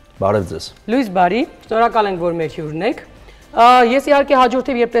 Բարև ձեզ։ Լույս բարի, շնորհակալ ենք, որ մեր հյուրն եք։ Ես իհարկե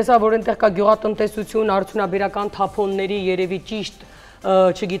հաջորդիվ երբ տեսա, որ այնտեղ կա գյուղատնտեսություն, արդյունաբերական թափոնների երևի ճիշտ,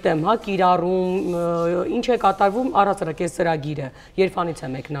 չգիտեմ, հա, կիրառում, ինչ է կատարվում առհասարակ այս ծրագիրը, երբանից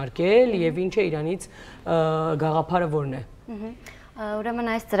է մեկնարկել եւ ինչ է իրանից գաղափարը որն է։ Ուրեմն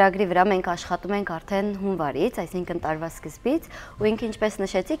այս ծրագրի վրա մենք աշխատում ենք արդեն հունվարից, այսինքն տարվա սկզբից, ու ինքը ինչպես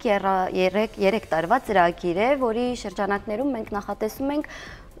նշեցիք, 3 տարվա ծրագիր է, որի շրջանակներում մենք նախատեսում ենք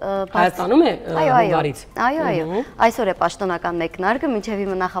Հայաստանում է հունվարից։ Այո, այսօր է պաշտոնական մեկնարկը, մինչև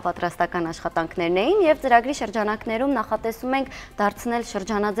հիմա նախապատրաստական աշխատանքներն էին եւ ծրագրի շրջանակներում նախատեսում ենք դարձնել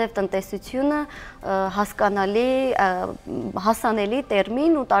շրջանաձև տնտեսությունը հասկանալի, հասանելի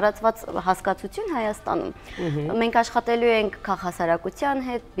տերմին ու տարածված հասկացություն Հայաստանում։ Մենք աշխատելու ենք քաղաքասարակության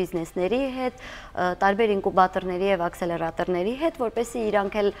հետ, բիզնեսների հետ, տարբեր ինկուբատորների եւ աքսելերատորների հետ, որպեսզի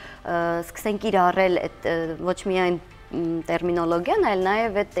իրանք էլ սկսեն կիրառել այդ ոչ միայն տերմինոլոգիան, այլ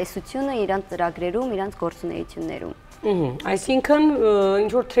նաև այդ տեսությունը իրանց ծրագրերում, իրանց գործունեություններում։ Այսինքն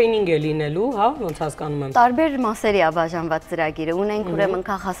ինչ-որ տրեյնինգ է լինելու, հա, ոնց հասկանում եմ։ Տարբեր մասերի աբաժանված ծրագիրը ունենք ուրեմն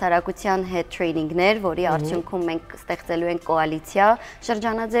քաղաքասարակության հետ տրեյնինգներ, որի արդյունքում մենք ստեղծելու ենք կոալիցիա,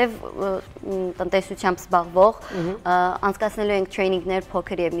 շրջանաձև տնտեսությամբ զբաղվող, անցկացնելու ենք տրեյնինգներ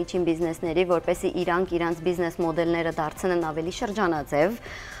փոքր եւ միջին բիզնեսների, որպեսզի իրանք իրանց բիզնես մոդելները դարձնեն ավելի շրջանաձև,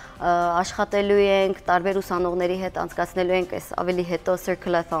 աշխատելու ենք տարբեր ուսանողների հետ, անցկացնելու ենք այս ավելի հետո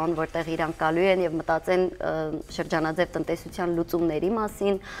circulathon, որտեղ իրանք գալու են եւ մտածեն շրջանաձև տնտեսության լուծումների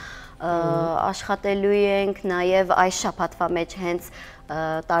մասին, աշխատելու ենք նաեւ այս շաբաթվա մեջ հենց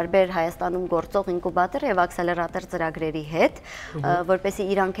տարբեր Հայաստանում գործող ինկուբատոր եւ աքսելերատոր ծրագրերի հետ, որպեսզի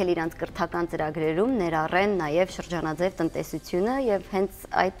իրանք էլ իրանց կրթական ծրագրերում ներառեն նաեւ շրջանաձև տնտեսությունը եւ հենց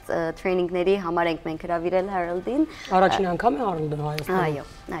այդ տրեյնինգների համար ենք մենք հրավիրել Harold-ին։ Առաջին անգամ է Harold-ը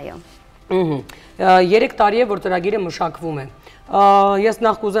Հայաստանում։ Այո։ 3 տարի է որ ծրագիրը մշակվում է։ Ես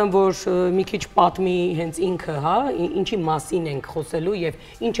նախ կուզեմ, որ մի քիչ պատմի հենց ինքը, հա, ինչի մասին ենք խոսելու եւ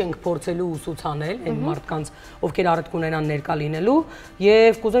ինչ ենք փորձելու ուսուցանել այն մարդկանց, ովքեր առիթ կունենան ներկա լինելու,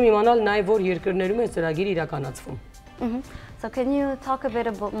 եւ կուզեմ իմանալ նաեւ որ երկրներում է ծրագիրը իրականացվում։ So can you talk a bit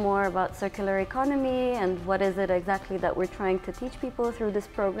more about circular economy and what is it exactly that we're trying to teach people through this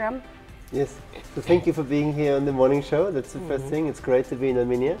program? Yes, so thank you for being here on the morning show. That's the first thing. It's great to be in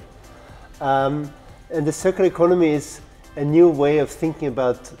Armenia. And the circular economy is a new way of thinking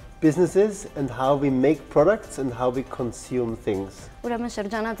about businesses and how we make products and how we consume things. Ուրեմն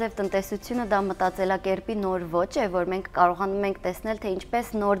շրջանաձև տնտեսությունը դա մտածելակերպի նոր ոճ է, որ մենք կարողանում ենք տեսնել, թե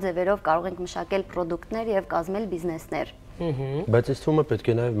ինչպես նոր ձևերով կարող ենք մշակել պրոդուկտներ եւ կազմել բիզնեսներ։ Բայց այս թվում է պետք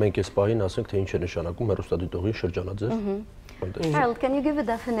է նաեւ մենք այս պահին ասենք, թե ինչ է նշանակում հեռուստադիտողի շրջանաձև։ Harold, can you give a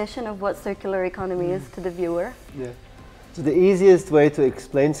definition of what circular economy is to the viewer? Yeah. So the easiest way to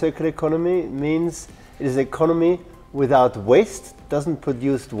explain circular economy means it is an economy without waste, doesn't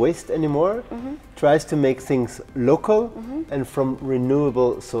produce waste anymore, tries to make things local and from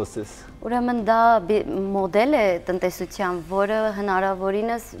renewable sources. Ուրեմն դա մոդել է տնտեսության, որը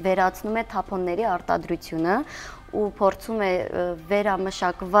հնարավորինս վերացնում է թափոնների արտադրությունը ու փորձում է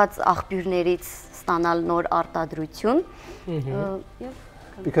վերամշակված աղբյուրներից ստանալ նոր արտադրություն։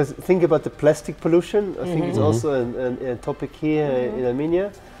 Because think about the plastic pollution, I think it's also a topic here in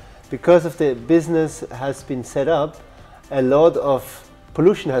Armenia. Because of the business has been set up, a lot of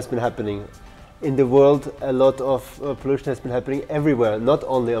pollution has been happening in the world. A lot of pollution has been happening everywhere, not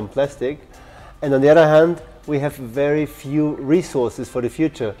only on plastic. And on the other hand, we have very few resources for the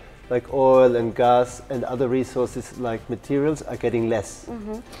future, like oil and gas, and other resources like materials are getting less.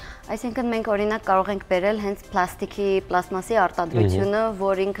 Այսինքն մենք օրինակ կարող ենք բերել հենց պլաստիկի, պլաստմասի արտադրությունը,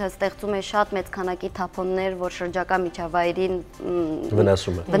 որ ինքը ստեղծում է շատ մեծ քանակի թափոններ, որ շրջակա միջավայրին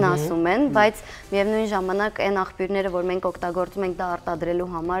վնասում են, բայց միևնույն ժամանակ այն աղբյուրները, որ մենք օգտագործում ենք դա արտադրելու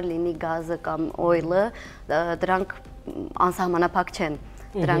համար, լինի գազը կամ օյլը, դրանք անսահմանափակ չեն,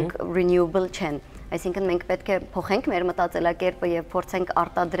 դրանք renewable չեն։ Այսինքն մենք պետք է փոխենք մեր մտածելակերպը եւ փորձենք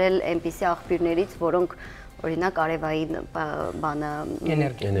արտադրել այնպիսի աղբյուրներից, որոնք օրինակ արևային բանը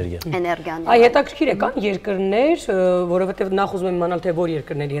էներգիան։ Այ հետաքրքիր է, կան երկրներ, որովհետև նախ ուզում եմ իմանալ, թե որ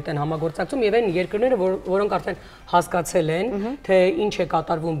երկրների հետ են համագործակցում եւ այն երկրները, որոնք արդեն հասկացել են, թե ինչ է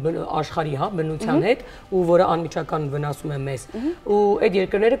կատարվում աշխարհի, հա, բնության հետ ու որը անմիջական վնասում է մեզ։ Ու այդ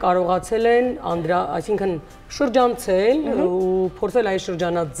երկրները կարողացել են, այսինքն շրջանցել ու փորձել այս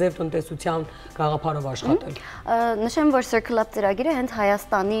շրջանաձև տնտեսության գաղափարով աշխատել։ Նշեմ, որ Circle Up ծրագիրը հենց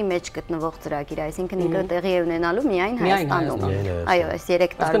Հայաստանի մեջ գտնվող ծրագիր է, այսինքն ինքը տեղի է ունենալու միայն Հայաստանում։ Այո, այս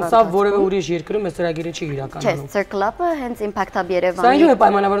 3 տարվա։ Այսինքն սա որևէ ուրիշ երկրում այս ծրագիրը չի իրականում։ Չէ, Circle Up-ը հենց Impact Hub Երևանի։ Սա ինչու է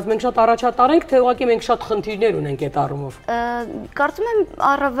պայմանավորված, մենք շատ առաջատար ենք, թե ուղղակի մենք շատ խնդիրներ ունենք այդ առումով։ Կարծում եմ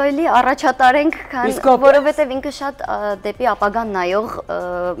առավել առաջատար ենք, քան որովհետև ինքը շատ դեպի ապագան նայող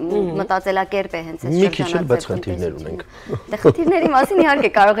մտածելակերպ է հենց այս շրջանաձև խնդիրներ ունենք։ Դե խնդիրների մասին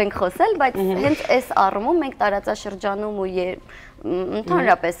իհարկե կարող ենք խոսել, բայց հենց այս առումով մենք տարածաշրջանում ու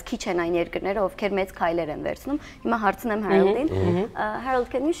ընդհանրապես քիչ են այն երկրները, ովքեր մեծ քայլեր են վերցնում։ Հիմա հարցնեմ Harold-ին. Harold,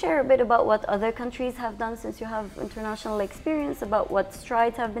 can you share a bit about what other countries have done since you have international experience, about what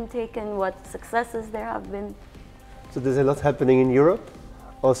strides have been taken, what successes there have been? So there's a lot happening in Europe.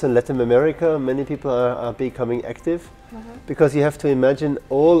 Also in Latin America, many people are becoming active because you have to imagine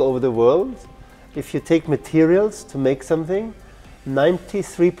all over the world, if you take materials to make something,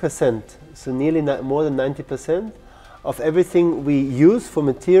 93%, so nearly more than 90% of everything we use for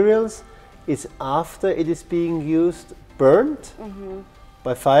materials is after it is being used, burnt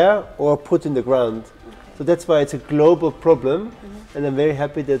by fire or put in the ground. So that's why it's a global problem, and I'm very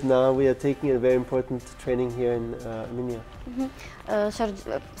happy that now we are taking a very important training here in Armenia.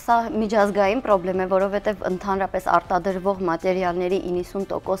 Սա միջազգային պրոբլեմ է, որովհետև ընդհանրապես արտադրվող մատերիալների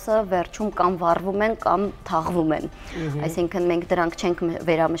 90%-ը վերջում կամ վառվում են կամ թաղվում են։ Այսինքն մենք դրանք չենք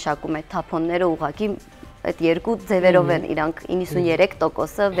վերամշակում, այդ թափոնները ուղղակի այդ երկու ձևերով են իրանք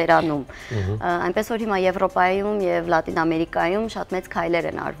 93%-ը վերանում։ Այնպես որ հիմա Եվրոպայում եւ Լատին Ամերիկայում շատ մեծ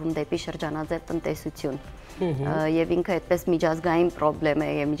քայլեր են արվում դեպի շրջանաձև տնտեսություն։ Եվ ինքը այդպես միջազգային պրոբլեմ է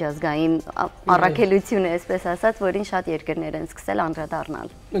եւ միջազգային առաքելություն է, այսպես ասած, որին շատ երկրներ են սկսել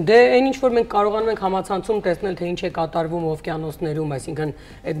անդրադառնալ։ Դե այն ինչ որ մենք կարողանում ենք համացանցում տեսնել, թե ինչ է կատարվում օվկիանոսներում, այսինքն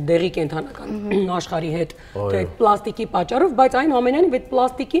այդ դեղի կենթանական աշխարհի հետ, թե այդ պլաստիկի պատճառով, բայց այն ամենայնիվ այդ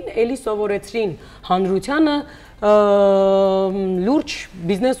պլաստիկին էլի սովորեցրին հանրությանը լուրջ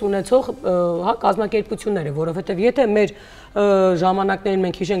բիզնես ունեցող կազմակերպությունները, որովհետև եթե մեր ժամանակներին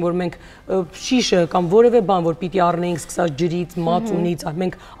մենք հիշենք, որ մենք շիշը կամ որևէ բան, որ պիտի առնեինք սկսած ջրից, մածունից,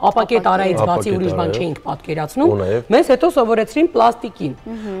 մենք ապակետ արայից բացի ուրիշ բան չէինք պատկերացնում, մեզ հետո սովորեցրին պլաստիկին։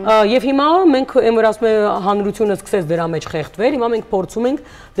 Եվ հիմա մենք այն որ ասում է հանրությունը սկսեց դրա մեջ խեղդվել, հիմա մենք փորձում ենք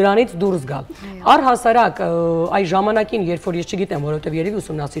դրանից դուրս գալ։ Առհասարակ այս ժամանակին, երբ որ ես չգիտեմ, որովհետև երևի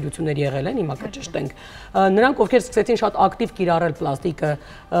ուսումնասիրություններ եղել են, հիմա կճշտենք, նրանք ովքեր սկսեցին շատ ակտիվ կիրառել պլաստիկը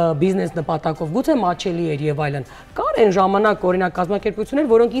բիզնես նպատակով, գուցե մատչելի էր եւ այլն։ Կար այն ժամանակ օրինակ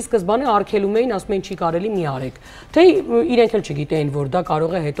կազմակերպություններ, որոնք ի սկզբանե արգելում էին, ասում էին չի կարելի մի արեք, թե իրենք էլ չգիտեին, որ դա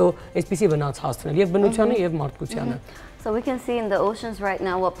կարող է հետո այսպիսի վնաս հասցնել եւ բնությանը եւ մարդկությանը։ So we can see in the oceans right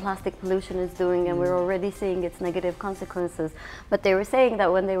now what plastic pollution is doing, and we're already seeing its negative consequences. But they were saying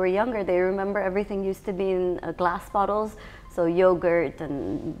that when they were younger, they remember everything used to be in glass bottles. So yogurt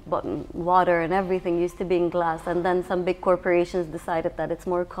and water and everything used to be in glass, and then some big corporations decided that it's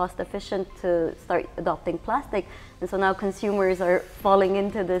more cost efficient to start adopting plastic, and so now consumers are falling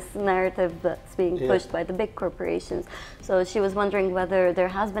into this narrative that's being pushed by the big corporations. So she was wondering whether there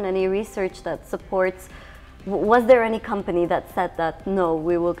has been any research that supports, was there any company that said that no,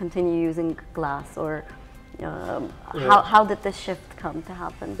 we will continue using glass, or how did this shift come to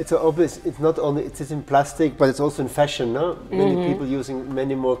happen? It's obvious. It's not only it is in plastic, but it's also in fashion. No, many people using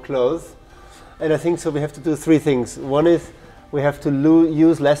many more clothes, and I think so. We have to do three things. One is we have to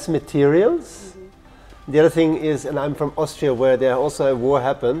use less materials. The other thing is, and I'm from Austria, where there also a war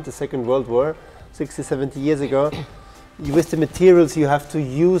happened, the Second World War, 60, 70 years ago. With the materials, you have to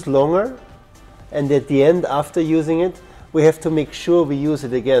use longer, and at the end, after using it, we have to make sure we use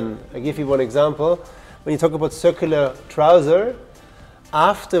it again. I give you one example. When you talk about circular trouser,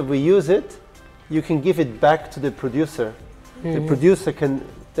 after we use it, you can give it back to the producer. The producer can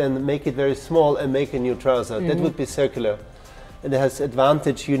then make it very small and make a new trouser. That would be circular. And it has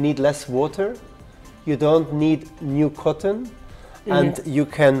advantage, you need less water, you don't need new cotton, and you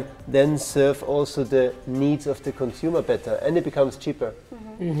can then serve also the needs of the consumer better, and it becomes cheaper.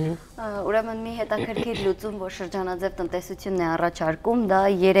 Ուրեմն մի հետաքրքիր լուծում, որ շրջանաձև տնտեսությունն է առաջարկում, դա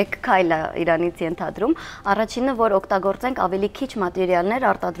 3 քայլ է իրանից ենթադրում։ Առաջինը, որ օգտագործենք ավելի քիչ մատերիալներ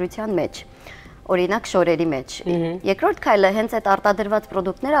արտադրության մեջ, օրինակ շորերի մեջ։ Երկրորդ քայլը հենց այդ արտադրված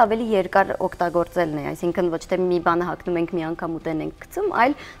պրոդուկտները ավելի երկար օգտագործելն է, այսինքն ոչ թե մի բանը հագնում ենք մի անգամ ուտեն ենք գցում,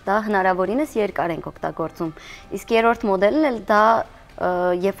 այլ դա հնարավորինս երկար ենք օգտագործում։ Իսկ երրորդ մոդելն էլ դա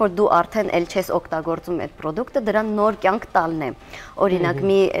երբ որ դու արդեն էլ չես օգտագործում այդ պրոդուկտը, դրան նոր կյանք տալն է։ Օրինակ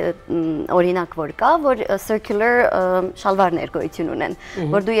մի օրինակ որ կա, որ circular շալվարներ գոյություն ունեն,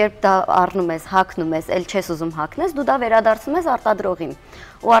 որ դու երբ դա առնում ես, հագնում ես, էլ չես ուզում հագնես, դու դա վերադարձնում ես արտադրողին։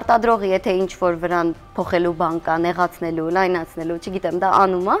 Ու արտադրողը եթե ինչ որ վրան փոխելու բան կա, նեղացնելու, լայնացնելու, չգիտեմ, դա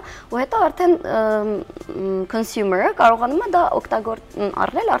անում է, ու հետո արդեն consumer-ը կարողանում է դա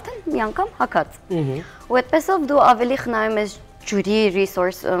առնել արդեն մի անգամ հագած։ Ու այդպեսով դու ավելի խնայում ես ջուրի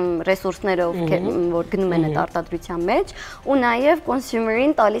ռեսուրսները, որ գնում են այդ արտադրության մեջ, ու նաև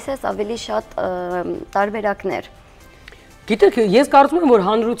consumer-ին տալիս ես ավելի շատ տարբերակներ։ Գիտեք, ես կարծում եմ, որ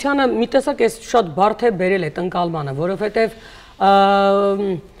հանրությանը մի տեսակ էս շատ բարդ է բերել այդ ընկալմանը, որովհետև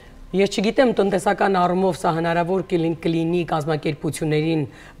ես չգիտեմ տնտեսական առումով սա հնարավոր կլինի կազմակերպություններին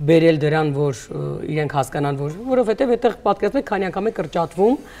բերել դրան, որ իրենք հասկանան, որովհետև այդտեղ պատկերացնեք քանի անգամ է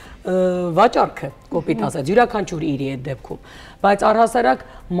կրճատվում վաճառքը, կոպիտ ասած, յուրաքանչյուր իր այդ դեպքում, բայց առհասարակ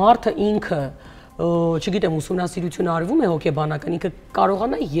մարդը ինքը չգիտեմ, ուսումնասիրություն արվում է հոգեբանական, ինքը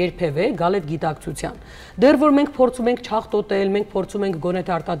կարողանա երբևէ գալ այդ գիտակցության։ Դեռ որ մենք փորձում ենք չախտոտել, մենք փորձում ենք գոնե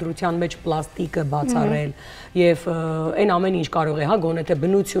թե արտադրության մեջ պլաստիկը բացառել եւ այն ամեն ինչ կարող է, հա, գոնե թե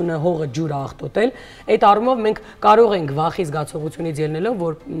բնությունը, հողը, ջուրը ախտոտել, այդ առումով մենք կարող ենք վախի զգացողությունից ելնելով,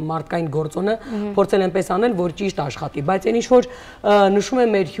 որ մարդկային գործոնը փորձել այնպես անել, որ ճիշտ աշխատի, բայց այն ինչ որ նշում է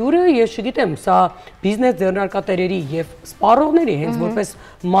մեր հյուրը, ես չգիտեմ, սա բիզնես ձեռնարկատերերի եւ սպառողների հենց որպես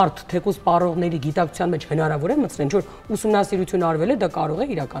մարդ, թեկուզ սպառողների գիտակցության մեջ հնարավոր է մտցնել, ինչ որ ուսումնասիրություն արվել է, դա կարող է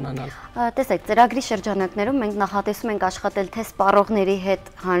իրականանալ։ Տեսեք, ծրագրի շրջանակներում մենք նախատեսում ենք աշխատել թե սպառողների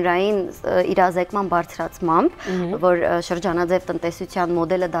հետ հանրային իրազեկման բարձրացմամբ, որ շրջանաձև տնտեսության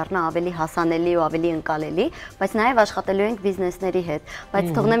մոդելը դառնա ավելի հասանելի ու ավելի ընկալելի, բայց նաև աշխատելու ենք բիզնեսների հետ։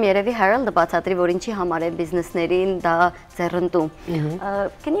 Բայց թողնեմ երևի Harold-ը բացատրի, որ ինչի համար է բիզնեսներին դա ձեռնտու։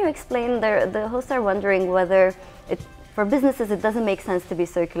 Can you explain, the hosts are wondering whether for businesses it doesn't make sense to be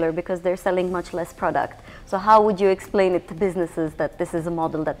circular because they're selling much less product. So how would you explain it to businesses that this is a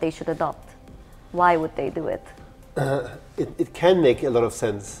model that they should adopt? Why would they do it? It can make a lot of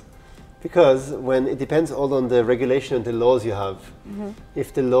sense because when it depends all on the regulation and the laws you have.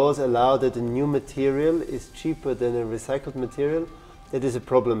 If the laws allow that a new material is cheaper than a recycled material, that is a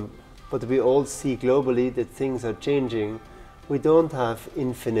problem. But we all see globally that things are changing. We don't have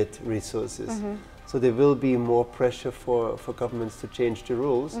infinite resources. So there will be more pressure for governments to change the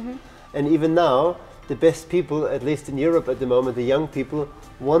rules. And even now, the best people, at least in Europe at the moment, the young people,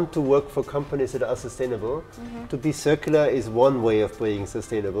 want to work for companies that are sustainable. To be circular is one way of being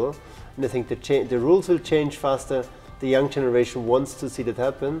sustainable. And I think the rules will change faster. The young generation wants to see that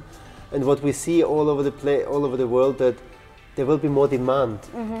happen. And what we see all over the world, that there will be more demand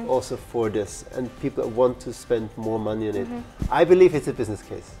also for this. And people want to spend more money on it. I believe it's a business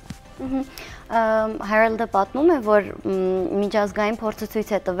case. Harold-ը պատմում է, որ միջազգային փորձը ցույց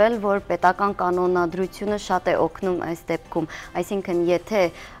է տվել, որ պետական կանոնադրությունը շատ է օգնում այս դեպքում, այսինքն եթե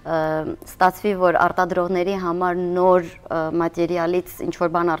ստացվի, որ արտադրողների համար նոր մատերիալից ինչ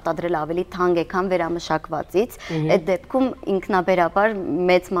որ բան արտադրել ավելի թանկ է, քան վերամշակվածից, այդ դեպքում ինքնաբերաբար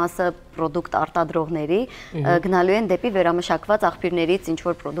մեծ մասը պրոդուկտ արտադրողների գնալու են դեպի վերամշակված աղբյուրներից ինչ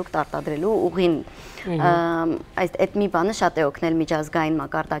որ պրոդուկտ արտադրելու ուղին։ Այդ մի բանը շատ է օգնել միջազգային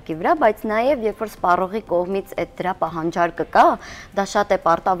մակարդակի վրա, բայց նաև երբ որ սպառողի կողմից այդ դրա պահանջարկը կա, դա շատ է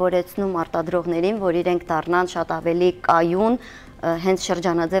պարտավորեցնում արտադրողներին, որ իրենք դառնան շատ ավելի կայուն հենց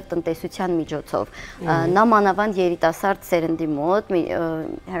շրջանաձև տնտեսության միջոցով։ Նամանավանդ երիտասարդ սերնդի մոտ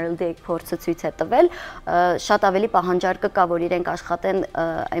Harold-ի փորձը ցույց է տվել, շատ ավելի պահանջարկը կա, որ իրենք աշխատեն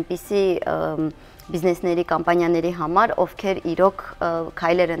այնպիսի բիզնեսների, կամպանիաների համար, ովքեր իրոք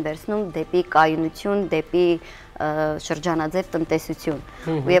քայլեր են վերցնում դեպի կայունություն, դեպի շրջանաձև տնտեսություն։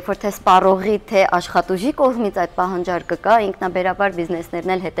 Ու երբ որ թե սպառողի, թե աշխատուժի կողմից այդ պահանջարկը կա, ինքնաբերաբար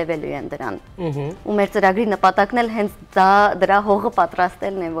բիզնեսներն էլ հետևելու են դրան։ Ու մեր ծրագրի նպատակն էլ հենց դրա հողը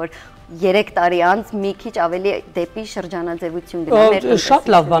պատրաստելն է, որ 3 տարի անց մի քիչ ավելի դեպի շրջանաձևություն գնա մեր տնտեսությունը։ Շատ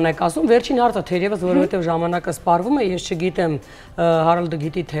լավ բան եք ասում, վերջին հարցը թերևս որովհետև ժամանակը սպառվում է, ես չգիտեմ Harold-ը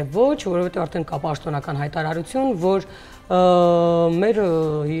գիտի թե ոչ, որովհետև արդեն կա պաշտոնական հայտարարություն, որ մեր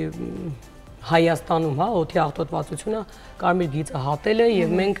Հայաստանում, հա, օդի աղտոտվածությունը կարմիր գիծը հատել է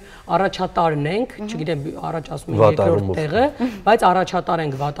եւ մենք առաջատարն ենք, չգիտեմ, առաջ ասում են երկրորդ տեղը, բայց առաջատար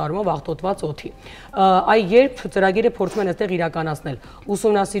ենք վատարումով աղտոտված օդի։ Այ երբ ծրագիրը փորձում են այստեղ իրականացնել,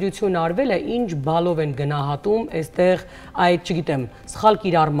 ուսումնասիրություն արվել է, ինչ բալով են գնահատում այստեղ այդ, չգիտեմ, սխալ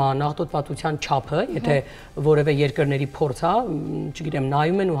կիրառման, աղտոտվածության չափը, եթե որևէ երկրների փորձ, հա, չգիտեմ,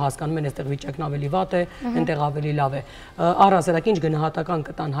 նայում են ու հասկանում են այստեղ վիճակն ավելի վատ է, այնտեղ ավելի լավ է։ Առհասարակ ինչ գնահատական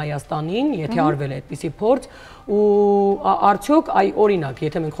կտան Հայաստանին, եթե արվել է այդպիսի փորձ ու արդյոք այ օրինակ,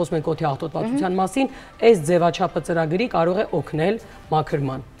 եթե մենք խոսում ենք օդի աղտոտվածության մասին, այս ձևաչափը ծրագրի կարող է օգնել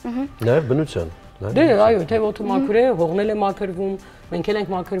մաքրման։ Նաև բնության։ Դե, այո, թե օդը մաքուր է, հողն է մաքրվում, մենք էլ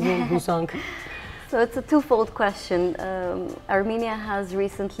ենք մաքրվում, հուսանք։ So it's a twofold question. Armenia has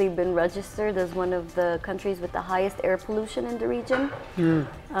recently been registered as one of the countries with the highest air pollution in the region.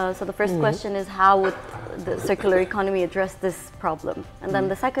 So the first question is, how would the circular economy address this problem? And then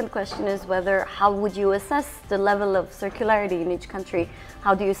the second question is how would you assess the level of circularity in each country?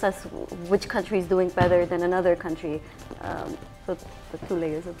 How do you assess which country is doing better than another country? So the 2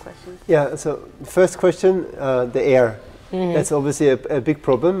 layers of questions. Yeah, so the first question, the air. That's obviously a big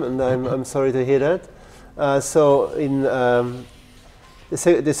problem, and I'm sorry to hear that. So in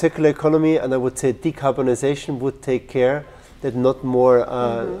the circular economy, and I would say decarbonization would take care that not more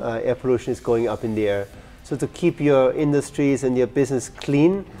air pollution is going up in the air. So to keep your industries and your business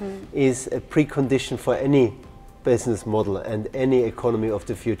clean is a precondition for any business model and any economy of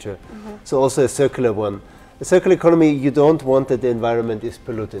the future. So also a circular one. The circular economy, you don't want that the environment is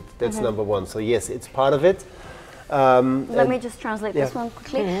polluted. That's number one. So yes, it's part of it. Let me just translate this one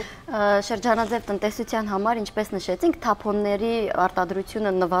quickly. Շրջանաձև տնտեսության համար, ինչպես նշեցինք, թափոնների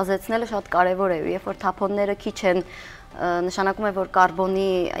արտադրությունը նվազեցնելը շատ կարևոր է, երբ որ թափոնները քիչ են, նշանակում է, որ կարբոնի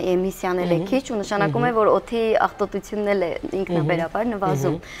էմիսիան է քիչ ու նշանակում է, որ օդի աղտոտությունն է ինքնաբերաբար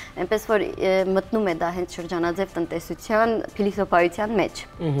նվազում։ Այնպես որ մտնում է դա հենց շրջանաձև տնտեսության փիլիսոփայության մեջ։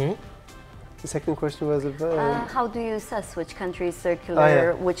 The second question was about... how do you assess which country is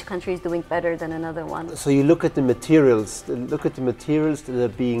circular, which country is doing better than another one? So you look at the materials, that are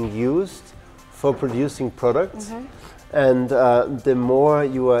being used for producing products, and the more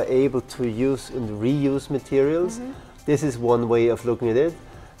you are able to use and reuse materials, this is one way of looking at it.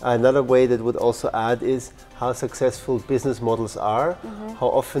 Another way that would also add is how successful business models are. How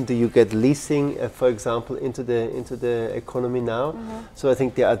often do you get leasing, for example, into the economy now? So I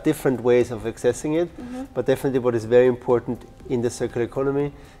think there are different ways of accessing it, but definitely what is very important in the circular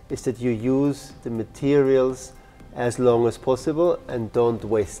economy is that you use the materials as long as possible and don't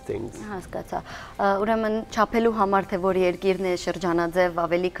waste things. Հասկացա։ Ուրեմն չափելու համար թե որ երկիրն է շրջանաձև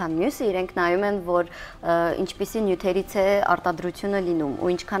ավելի քան մյուսը, իրենք նայում են, որ ինչպիսի նյութերից է արտադրությունը լինում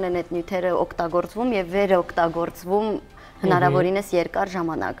ու ինչքան են այդ նյութերը օգտագործվում եւ վերօգտագործվում հնարավորինս երկար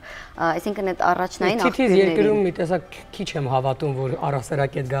ժամանակ։ Այսինքն այդ առաջնային աղբյուրների։ Քիչ երկրում մի տեսակ քիչ եմ հավատում, որ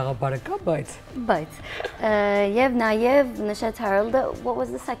առասարակ այդ գաղափարը կա, բայց եւ նաեւ նշեց Harold, what was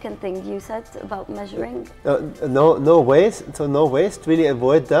the second thing you said about measuring? No waste, so no waste, really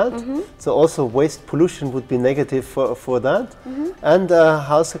avoid that. So also waste pollution would be negative for that. And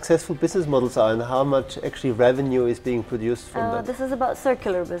how successful business models are and how much actually revenue is being produced from that. This is about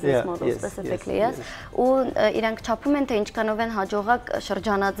circular business models specifically, yes? Ու իրանք չափում են թե ինչքանով են հաջողակ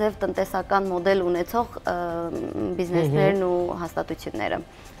շրջանաձև տնտեսական մոդել ունեցող բիզնեսներն ու հաստատությունները։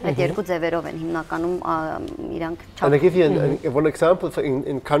 Այդ երկու ձևերով են հիմնականում իրանք չափում։ And I give you one example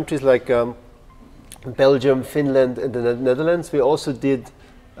in countries like Belgium, Finland and the Netherlands, we also did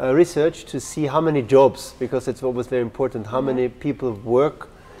research to see how many jobs, because it's always very important, how many people work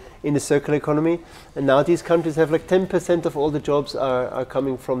in the circular economy. And now these countries have like 10% of all the jobs are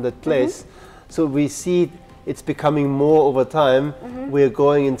coming from that place. So we see it's becoming more over time. We are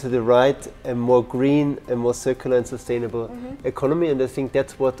going into the right and more green and more circular and sustainable economy. And I think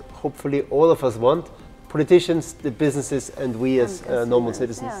that's what hopefully all of us want. Politicians, the businesses and we as normal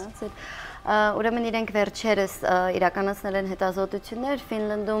citizens. Yeah, that's it. Ուրեմն իրենք վերջերս իրականացնել են հետազոտություններ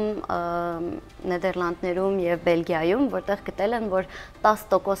Ֆինլանդում, Նեդերլանդներում եւ Բելգիայում, որտեղ գտել են, որ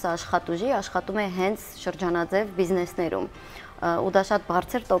 10% աշխատուժի աշխատում է հենց շրջանաձև բիզնեսներում։ Ու դա շատ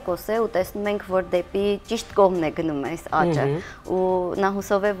բարձր տոկոս է ու տեսնում ենք, որ դեպի ճիշտ կողմն է գնում այս աճը։ Ու նա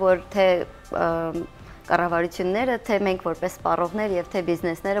հուսով է, որ թե կառավարությունները, թե մենք որպես սպառողներ եւ թե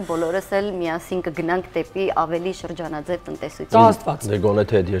բիզնեսները բոլորս էլ միասին կգնանք դեպի ավելի շրջանաձև տնտեսություն։ Դե գոնե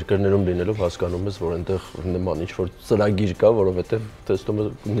թե այդ երկրներում լինելով հասկանում ես, որ այնտեղ նման ինչ որ ծրագիր կա, որովհետեւ տեսնում ես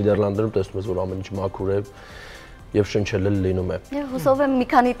Նիդերլանդներում տեսնում ես, որ ամեն ինչ մաքուր է եւ շնչել լինում է։ Հուսով եմ մի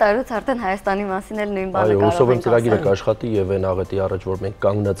քանի տարուց արդեն Հայաստանի մասին էլ նույն բանը կարող ենք ասել։ Այո, հուսով եմ ծրագիրը կաշխատի եւ այն աղետի առաջ որ մենք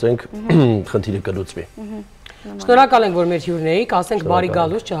կանգնացենք, խնդիրը կլուծվի։ Շնորհակալ ենք, որ մեր հյուրն էիք, ասենք բարի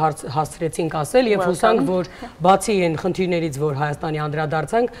գալուց չհասցրեցինք ասել եւ հուսանք, որ բացի այն խնդիրներից, որ Հայաստանի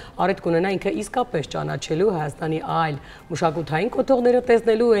անդրադարձանք, առիթ կունենա ինքը իսկապես ճանաչելու Հայաստանի այլ մշակութային կոթողները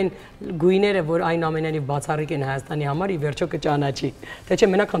տեսնելու այն գույները, որ այն ամենայնիվ բացառիկ են Հայաստանի համար, ի վերջո կճանաչի։ Թե չէ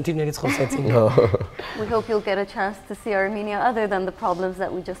մենակ խնդիրներից խոսեցինք։ We hope you'll get a chance to see Armenia other than the problems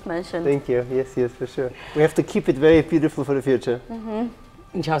that we just mentioned. Thank you. Yes, for sure. We have to keep it very beautiful for the future.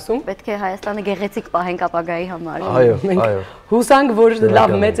 Ինչ ասում։ Պետք է Հայաստանը գեղեցիկ պահենք ապագայի համար։ Այո։ Հուսանք, որ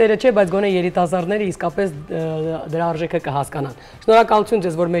լավ մեծերը չէ, բայց գոնե երիտասարդները իսկապես դրա արժեքը կհասկանան։ Շնորհակալություն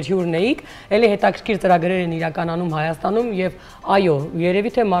ձեզ, որ մեր հյուրն էիք։ Էլի հետաքրքիր ծրագրեր են իրականանում Հայաստանում եւ այո,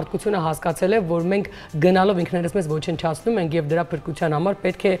 երևի թե մարդկությունը հասկացել է, որ մենք գնալով ինքներս մեզ ոչնչացնում ենք եւ դրա փրկության համար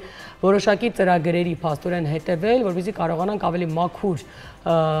պետք է որոշակի ծրագրերի փաստորեն հետևել, որպեսզի կարողանանք ավելի մաքուր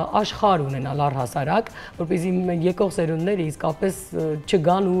աշխարհ ունենալ առհասարակ, որպեսզի եկող սերունդները իսկապես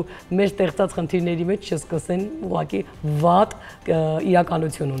չգան ու մեր ստեղծած խնդիրների մեջ չսկսեն ուղղակի վատ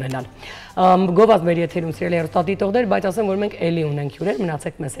իրականություն ունենալ։ Գովազդ մեր եթերում սիրելի հեռուստադիտողներ, բայց ասեմ, որ մենք էլի ունենք հյուրեր,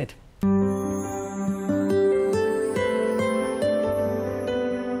 մնացեք մեզ հետ։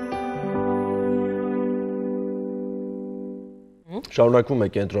 Շարունակվում է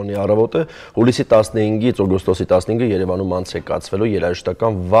կենտրոնի առավոտը, հուլիսի 15-ից օգոստոսի 15-ը Երևանում անց է կացվելու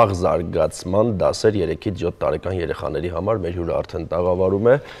երաժշտական վաղ զարգացման դասեր 3-ից 7 տարեկան երեխաների համար, մեր հյուրը արդեն տաղավարում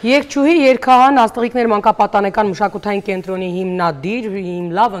է։ Երգչուհի, երգահան, աստղիկներ մանկապատանեկան մշակութային կենտրոնի հիմնադիր, իմ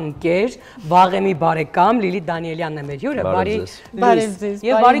լավ ընկեր, վաղեմի բարեկամ Լիլիթ Դանիելյանն է մեր հյուրը, բարի ձեզ,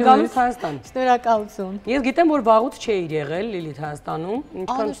 եւ բարի գալուց Հայաստան։ Շնորհակալություն։ Ես գիտեմ, որ վաղուց չէիր եղել Լիլիթ Հայաստանում,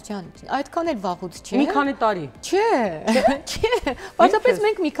 Անուշ ջան, այդքան էլ վաղուց չէ։ մի քանի տարի։ Չէ, չէ, պարզապես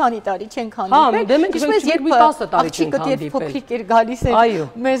մենք մի քանի տարի չենք հանդիպել։ հանդիպել։ Դե մենք երբ 10 տարի չենք աղջիկը երբ հանդիպել։ փոքրիկ էր գալիս էր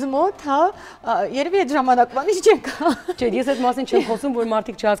մեզ մոտ, հա, երևի այդ ժամանակվանից չենք։ Չէ, ես այդ մասին չեմ խոսում, որ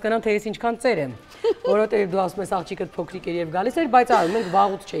մարդիկ չհասկանան, թե ես ինչքան ծեր եմ, որովհետեւ դու ասում ես աղջիկդ փոքրիկ էր եւ գալիս էր, բայց այո, մենք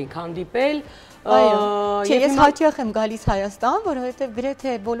վաղուց չէինք հանդիպել։ Այո, չէ, ես հաճախ եմ գալիս Հայաստան, որովհետև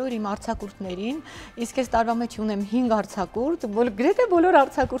գրեթե բոլոր իմ արձակուրդներին, իսկ այս տարվա մեջ ունեմ 5 արձակուրդ, գրեթե բոլոր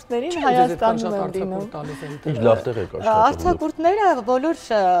արձակուրդներին Հայաստանում եմ դիմում։ Ինչ լավ տեղ եք աշխատում։ Արձակուրդները բոլոր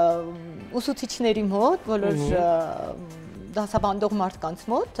ուսուցիչների մոտ, բոլոր դասաբանդող մարդկանց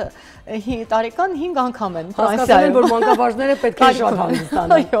մոտ տարեկան 5 անգամ են Հասկացել են, որ մանկավարժները պետք է շատ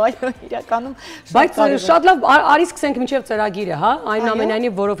հանդիսանան։ Այո, իրականում բայց շատ լավ, արի սկսենք մինչև ծրագիրը, հա,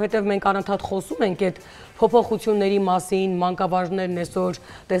 այնուամենայնիվ, որովհետև մենք անընդհատ խոսում ենք այդ փոփոխությունների մասին, մանկավարժներն այսօր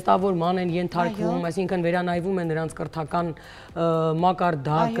տեստավորման են ենթարկվում, այսինքն վերանայվում են նրանց կրթական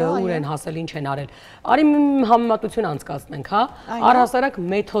մակարդակը, ուր են հասել, ինչ են արել։ Արի համեմատություն անցկացնենք, հա, առհասարակ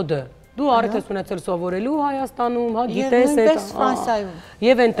մեթոդը Դու արդեն ես ունեցել սովորելու Հայաստանում, հա, գիտես նույնպես Ֆրանսիայում։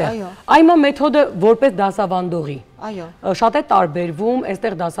 Եվ այնտեղ։ Այմա մեթոդը որպես դասավանդողի։ Այո։ Շատ է տարբերվում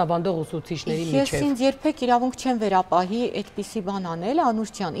այստեղ դասավանդող ուսուցիչների միջև։ Ես ինձ երբեք իրավունք չեմ վերապահի այդպիսի բան անել,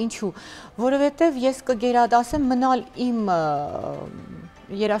 Անուշ ջան, ինչու, որովհետև ես կգերադասեմ մնալ իմ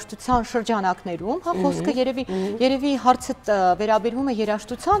երաժշտության շրջանակներում, հա, խոսքը երևի հարցը վերաբերվում է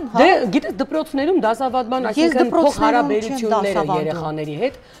երաժշտության, հա։ Դե, գիտես, դպրոցներում դասավանդման, այսինքն փոխհարաբերությունները երեխաների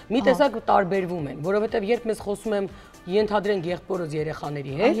հետ մի տեսակ տարբերվում են, որովհետև երբ մեզ խոսում եմ ենթադրենք եղբորոց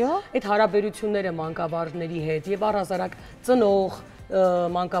երեխաների հետ, այդ հարաբերությունները մանկավարժների հետ եւ առհասարակ ծնող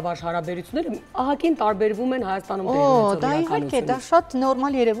մանկավարժ հարաբերությունները ահագին տարբերվում են Հայաստանում տեղ ունեցող իրականությունից։ Դա իհարկե, դա շատ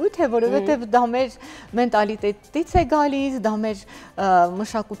նորմալ երևույթ է, որովհետև դա մեր մենտալիտետից է գալիս, դա մեր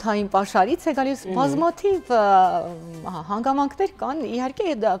մշակութային պաշարից է գալիս, բազմաթիվ հանգամանքներ կան,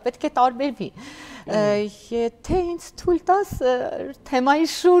 իհարկե դա պետք է տարբերվի։ Եթե ինձ թույլ տաս թեմայի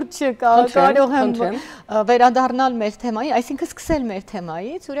շուրջ կարող եմ վերադառնալ մեր թեմայի, այսինքն սկսել մեր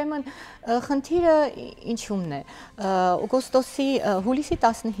թեմայից, ուրեմն խնդիրը ինչումն է։ Հուլիսի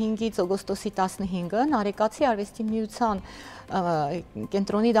 15-ից օգոստոսի 15-ը Նարեկացի արվեստի միության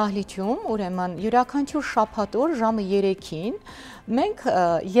կենտրոնի դահլիճում, ուրեմն յուրաքանչյուր շաբաթ օր ժամը 3-ին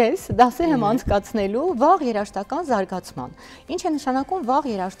ես դասեր եմ անցկացնելու վաղ երաժշտական զարգացման։ Ինչ է նշանակում վաղ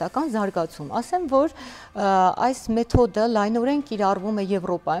երաժշտական զարգացում։ Ասեմ, որ այս մեթոդը լայնորեն կիրառվում է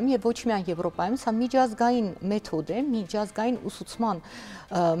Եվրոպայում եւ ոչ միայն Եվրոպայում, սա միջազգային մեթոդ է, միջազգային ուսուցման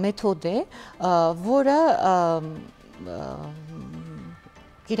մեթոդ է, որը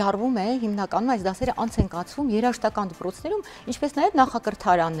կիրառվում է հիմնականում այս դասերը անց են կացվում երաժշտական դպրոցներում, ինչպես նաև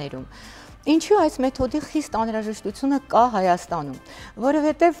նախակրթարաններում։ Ինչու այս մեթոդի խիստ անհրաժեշտությունը կա Հայաստանում,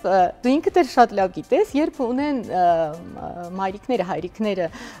 որովհետև դու ինքդ էլ շատ լավ գիտես, երբ ունեն մայրիկները, հայրիկները,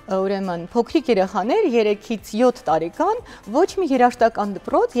 ուրեմն փոքրիկ երեխաներ 3-ից 7 տարեկան, ոչ մի երաժշտական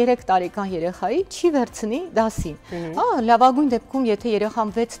դպրոց 3 տարեկան երեխայի չի վերցնի դասին։ Լավագույն դեպքում, եթե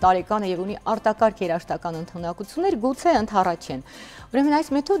երեխան 6 տարեկան է եւ ունի արտակարգ երաժշտական ընդունակություններ, գուցե ընդառաջ են։ Ուրեմն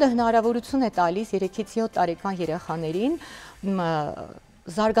այս մեթոդը հնարավորություն է տալիս 3-ից 7 տարեկան երեխաներին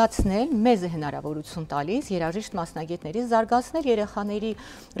զարգացնել, մեզ է հնարավորություն տալիս երաժիշտ մասնագետների զարգացնել երեխաների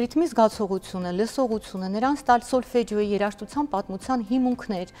ռիթմի զգացողությունը, լսողությունը, նրանց տալ սոլֆեջիոյի երաժշտության պատմության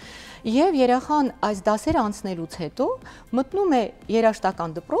հիմունքներ եւ երեխան այս դասերը անցնելուց հետո մտնում է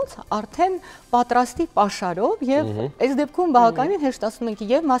երաժշտական դպրոց արդեն պատրաստի պաշարով եւ այս դեպքում բավականին հեշտացնում ենք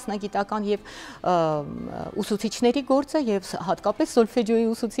եւ մասնագիտական եւ ուսուցիչների գործը եւ հատկապես սոլֆեջիոյի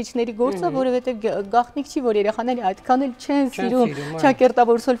ուսուցիչների գործը, որովհետեւ գաղտնիք չի, որ երեխաները այդքան էլ չեն սիրում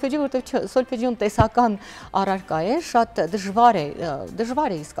ճակերտավոր սոլֆեջի, որովհետև սոլֆեջիոն տեսական առարկա է, շատ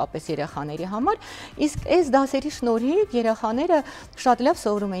դժվար է իսկապես երեխաների համար, իսկ այս դասերի շնորհիվ երեխաները շատ լավ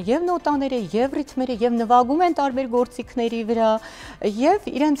սովորում են եւ նոտաները, եւ ռիթմերը, եւ նվագում են տարբեր գործիքների վրա, եւ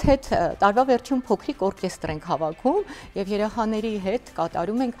իրենց հետ տարվա վերջում փոքրիկ օրկեստր ենք հավաքում եւ երեխաների հետ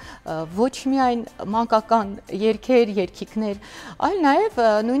կատարում ենք ոչ միայն մանկական երգեր, երգիքներ, այլ նաեւ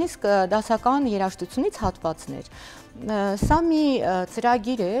նույնիսկ դասական երաժշտությունից հատվածներ։ Սա մի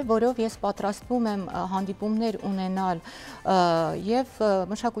ծրագիր է, որով ես պատրաստվում եմ հանդիպումներ ունենալ եւ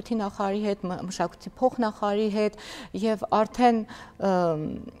մշակույթի նախարարի հետ, մշակույթի փոխնախարարի հետ եւ արդեն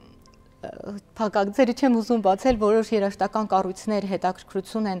Փակագծերը չեմ ուզում բացել, որոշ երաժշտական կառույցներ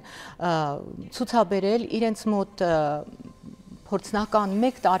հետաքրքրություն են ցուցաբերել իրենց մոտ փորձնական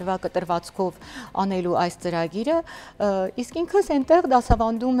 1 տարվա կտրվածքով անելու այս ծրագիրը, իսկ ինքս այնտեղ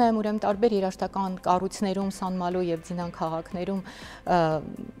դասավանդում եմ ուրեմն տարբեր երաժշտական կառույցներում, Սանմալո եւ Ձինան քաղաքներում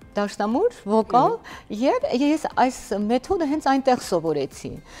դաշնամուր, վոկալ եւ ես այս մեթոդը հենց այնտեղ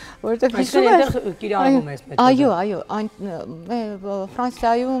սովորեցի, որովհետեւ հիշում եմ այնտեղ կիրառվում է այս մեթոդը։ Այո,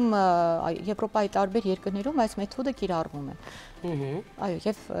 Ֆրանսիայում, Եվրոպայի տարբեր երկրներում այս մեթոդը կիրառվում է։ Այո,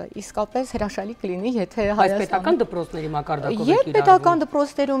 եւ իսկապես հրաշալի կլինի, եթե Հայաստանում պետական դպրոցների մակարդակով է եւ պետական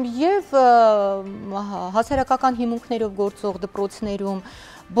դպրոցներում եւ հասարակական հիմունքներով գործող դպրոցներում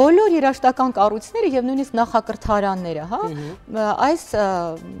բոլոր երաժշտական կառույցները եւ նույնիսկ նախակրթարանները, հա, այս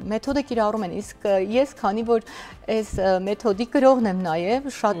մեթոդը կիրառում են, իսկ ես քանի որ այս մեթոդի կրողն եմ նաեւ,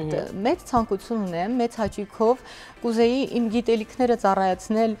 շատ մեծ ցանկություն ունեմ, մեծ հաճույքով կուզեի իմ գիտելիքները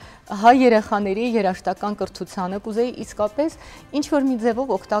ծառայեցնել հայ երեխաների երաժշտական կրթությանը, կուզեի իսկապես ինչ որ մի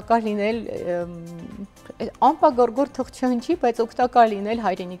ձևով օգտակար լինել, անպագորգոր թող չհնչի, բայց օգտակար լինել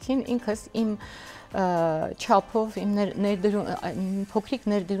հայրենիքին, ինքս իմ չափով իմ փոքրիկ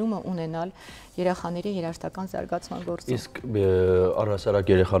ներդրումը ունենալ երեխաների երաժշտական զարգացման գործում։ Իսկ առհասարակ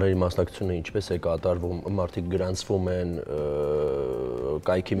երեխաների մասնակցությունը ինչպես է կատարվում, մարդիկ գրանցվում են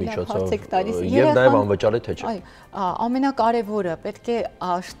կայքի միջոցով եւ նաեւ անվճար է թե չէ։ Ամենակարևորը պետք է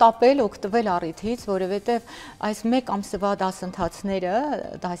շտապել, օգտվել առիթից, որովհետեւ այս 1 ամսվա դասընթացները,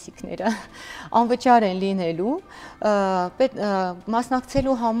 դասիկները անվճար են լինելու,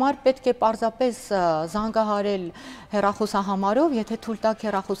 մասնակցելու համար պետք է պարզապես զանգահարել հեռախոսահամարով, եթե թույլ տաք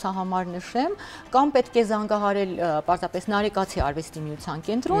հեռախոսահամար նշեմ, կամ պետք է զանգահարել պարզապես Նարեկացի արվեստի միության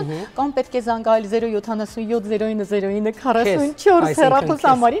կենտրոն, կամ պետք է զանգահարել 077 0909 44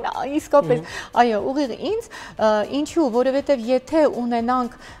 հեռախոսահամարին, իսկապես, այո, ուղիղ ինձ, ինչու, որովհետև եթե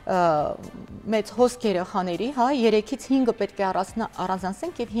ունենանք մեծ հոսք երեխաների, հա, 3-ից 5-ը պետք է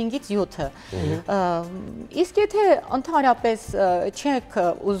առանձնացնենք եւ 5-ից 7-ը։ Իսկ եթե ընդհանրապես չեք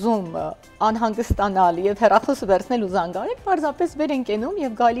ուզում անհանգստանալ եւ հեռախոսը վերցնել ու զանգահարել, պարզապես վեր են կենում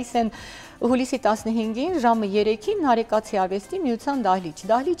եւ գալիս են հուլիսի 15-ին ժամը 3-ին Նարեկացի արվեստի միության դահլիճ։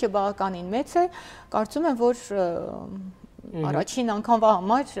 Դահլիճը բավականին մեծ է, կարծում եմ, որ առաջին անգամվա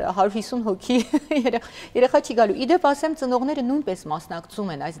համար 150 հոգի երեխա չի գալու։ Իդեպ ասեմ, ծնողները նույնպես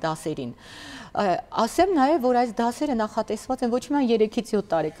մասնակցում են այս դասերին։ Ասեմ նաև, որ այս դասերը նախատեսված են ոչ միայն 3-ից 7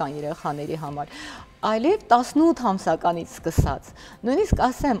 տարեկան երեխաների համար, այլև 18 ամսականից սկսած։ Նույնիսկ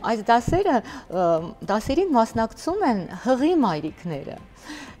ասեմ, այս դասերին մասնակցում են հղի մայրիկները։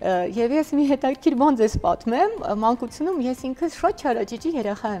 Եվ ես մի հետաքրքիր բան ձեզ պատմեմ, մանկությունում ես ինքս շատ չարաճճի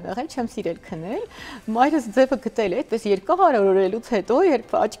երեխա եմ եղել, չեմ սիրել քնել, մայրս ձևը գտել է, այդպես երկար օրորելուց հետո,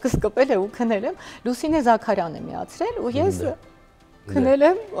 երբ աչքս կպել է ու քնել եմ, Լուսինե Զաքարյանը միացրել ու ես քնել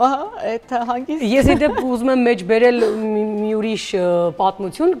եմ, ահա, այդ հանգիստ։ Ես իդեպ ուզում եմ մեջ բերել մի ուրիշ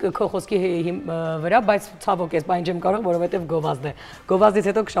պատմություն քո խոսքի վրա, բայց ցավոք ես բան չեմ կարող, որովհետև գովազդ է։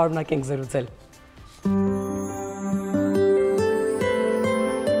 Գովազդից հետո կշարունակենք զրուցել։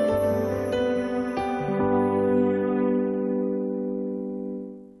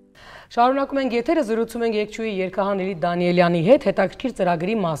 Շարունակում ենք եթերը, զրուցում ենք երգչուհի երգահան Էլի Դանիելյանի հետ հետաքրքիր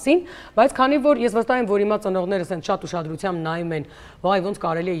ծրագրի մասին, բայց քանի որ ես վստահ եմ, որ հիմա ծնողներս են շատ ուշադրությամբ նայում են, վայ ոնց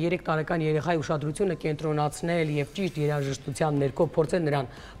կարելի է 3 տարեկան երեխայի ուշադրությունը կենտրոնացնել եւ ճիշտ երաժշտության ներքո փորձել նրան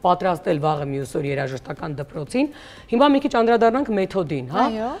պատրաստել վաղը մյուս օր երաժշտական դպրոցին։ Հիմա մի քիչ անդրադառնանք մեթոդին, հա։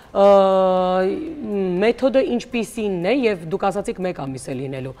 Մեթոդը ինչպիսին է եւ դուք ասացիք 1 ամիս է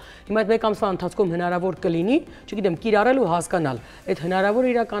լինելու։ Հիմա այդ 1 ամսվա ընթացքում հնարավոր կլինի, չգիտեմ, կիրառել ու հասկանալ, այդ հնարավոր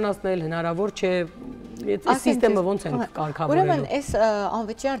իրականացնել, հնարավոր չէ, այս համակարգը ոնց են կարգավորելու։ Ուրեմն այս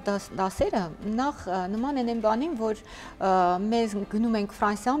անվճար դասերը նախ նման են այն բանին, որ մեզ գնում ենք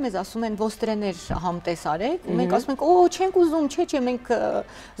Ֆրանսիա, մեզ ասում են ոստրեներ համտես արեք, ու մենք ասում ենք, օ, չենք ուզում, չէ, մենք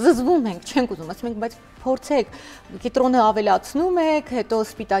զզվում ենք, չենք ուզում, ասում ենք, բայց փորձեք, կիտրոնը ավելացնում եք, հետո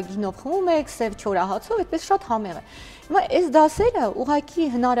սպիտակինով խմում եք, սև չորահացով, այդպես շատ համեղ է։ Հիմա այս դասերը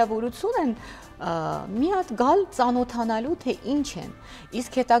ուղղակի հնարավորություն են մի հատ գալ ծանոթանալու թե ինչ են,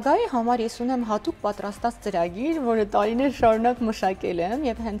 իսկ հետագայի համար ես ունեմ հատուկ պատրաստած ծրագիր, որը տարիներ շարունակ մշակել եմ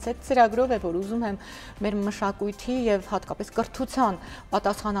եւ հենց այդ ծրագրով է, որ ուզում եմ մեր մշակույթի եւ հատկապես կրթության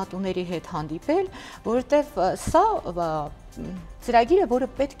պատասխանատուների հետ հանդիպել, որովհետեւ սա ծրագիրը, որը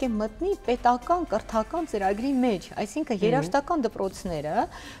պետք է մտնի պետական կրթական ծրագրի մեջ, այսինքն երաժշտական դպրոցները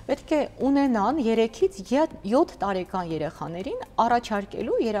պետք է ունենան 3-ից 7 տարեկան երեխաներին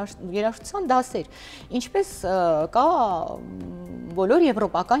առաջարկելու երաժշտության դասեր, ինչպես կա բոլոր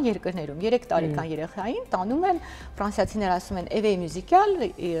եվրոպական երկրներում 3 տարեկան երեխային տանում են ֆրանսիացիները ասում են éveil musical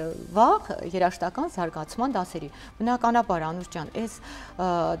վաղ երաժշտական զարգացման դասերի։ Բնականաբար Անուշ ջան, այս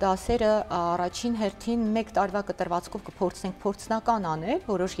դասերը առաջին հերթին 1 տարվա կտրվածքով կփորձենք փորձնական անել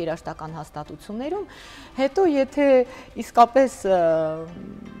որոշ երաժշտական հաստատություններում, հետո եթե իսկապես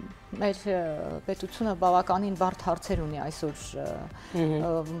մեր պետությունը բավականին բարդ հարցեր ունի այսօր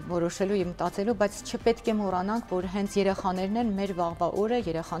որոշելու եւ մտածելու, բայց չպետք է մոռանանք, որ հենց երեխաներն են մեր վաղվա օրը,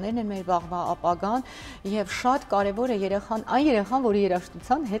 երեխաներն են մեր վաղվա ապագան եւ շատ կարեւոր է այն երեխան, որի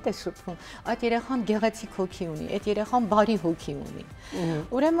երաժշտության հետ է շփվում, այդ երեխան գեղեցիկ հոգի ունի, այդ երեխան բարի հոգի ունի։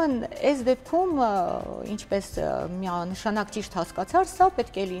 Ուրեմն այս դեպքում, ինչպես միանշանակ ճիշտ հասկացար, սա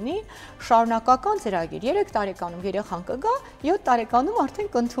պետք է լինի շարունակական ծրագիր։ 3 տարեկանում երեխան կգա, 7 տարեկանում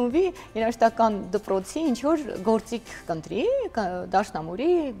արդեն կընդունվի երաժշտական դպրոցի ինչ որ գործիք կընտրի, դաշնամուրի,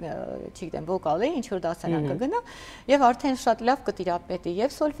 չգիտեմ, վոկալի, ինչ որ դասարան կգնա եւ արդեն շատ լավ կտիրապետի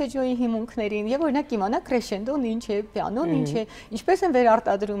եւ սոլֆեջոյի հիմունքներին եւ օրինակ իմանա կրեշենդոն ինչ է, պիանոն ինչ է, ինչպես են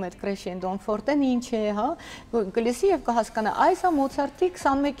վերարտադրում այդ կրեշենդոն, ֆորտեն ինչ է, հա, կլսի եւ կհասկանա, այս է Մոցարտի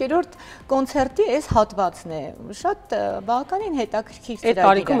 21-րդ կոնցերտի այս հատվածն է։ Շատ բավականին հետաքրքիր ծրագիր է։ Այդ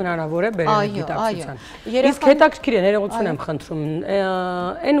տարիքում հնարավոր է բերել գիտակցության։ Իսկ հետաքրքիր է, ներողություն եմ խնդրում,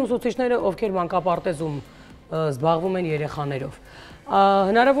 այն ուսուցիչները, ովքեր մանկապարտեզում զբաղվում են երեխաներով,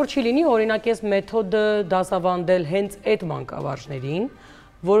 հնարավոր չի լինի օրինակ այս մեթոդը դասավանդել հենց այդ մանկավարժներին,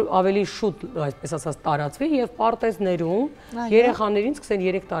 որ ավելի շուտ, այսպես ասած, տարածվի եւ պարտեզներում երեխաներին սկսեն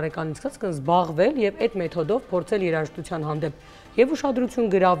 3 տարեկանից սկսած զբաղվել եւ այդ մեթոդով փորձել երաժշտության հանդեպ եւ ուշադրություն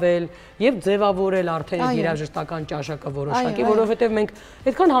գրավել եւ ձևավորել արդեն երաժշտական ճաշակը որոշակի, որովհետեւ մենք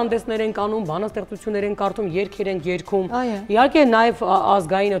այդքան հանդեսներ ենք անում, բանաստեղծություններ ենք կարդում, երգեր ենք երգում։ Իհարկե նաեւ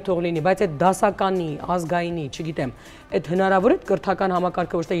ազգայինը թող լինի, բայց այդ դասականի, ազգայինի, չգիտեմ, այդ հնարավոր է կրթական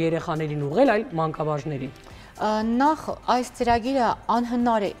համակարգը ոչ թե երեխաներին ուղղել, այլ մանկավարժներին։ Նախ այս ծրագիրը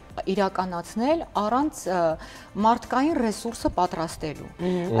անհնար է իրականացնել առանց մարդկային ռեսուրսը պատրաստելու։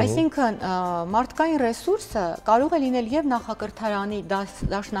 Այսինքն մարդկային ռեսուրսը կարող է լինել եւ նախակրթարանի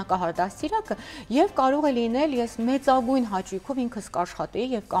դաշնակահար դաստիարակը եւ կարող է լինել ես մեծագույն հաճույքով ինքս կաշխատեի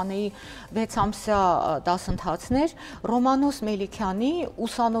եւ կանեի 6 ամսյա դասընթացներ Ռոմանոս Մելիքյանի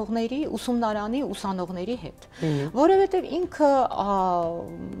ուսումնարանի ուսանողների հետ, որովհետեւ ինքը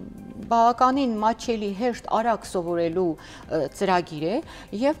բավականին մաչելի հեշտ արագ սովորելու ծրագիր է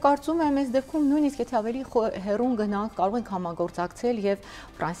եւ կարծում եմ այս դեպքում նույնիսկ եթե ավելի հեռուն գնանք կարող ենք համագործակցել եւ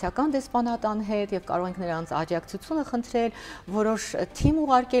ֆրանսիական դեսպանատան հետ եւ կարող ենք նրանց աջակցությունը խնդրել, որոշ թիմ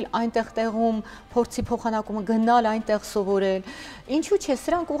ուղարկել այնտեղ տեղում փորձի փոխանակումը գնալ այնտեղ սովորել։ Ինչու՞ չէ,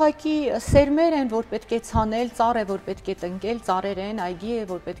 սրանք ուղղակի սերմեր են, որ պետք է ցանել, ծառ է, որ պետք է տնկել, ծառեր են, այգի է,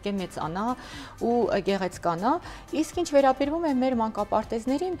 որ պետք է մեծանա ու գեղեցկանա։ Իսկ ինչ վերաբերվում է մեր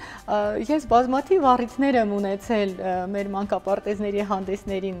մանկապարտեզներին, ես բազմաթիվ առիթներ եմ ունեցել մեր մանկապարտեզների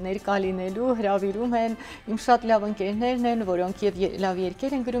հանդեսներին ներկա լինելու, հրավիրում են իմ շատ լավ ընկերներն են, որոնք եւ լավ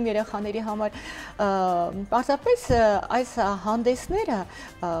երգեր են գրում երեխաների համար։ Պարզապես այս հանդեսները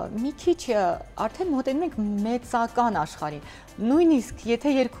մի քիչ արդեն մոտենում ենք մեծական աշխարհին։ Նույնիսկ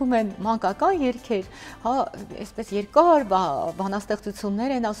եթե երգում են մանկական երգեր, հա, այսպես երկար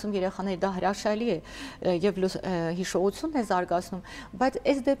բանաստեղծություններ են ասում երեխաները, դա հրաշալի է եւ հիշողությունն է զարգացնում, բայց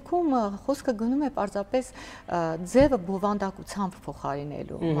այս դեպքում խոսքը գնում է պարզապես ձևը բովանդակությամբ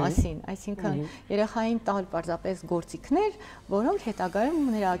փոխարինելու մասին, այսինքն երեխային տալ պարզապես գործիքներ, որոնք հետագայում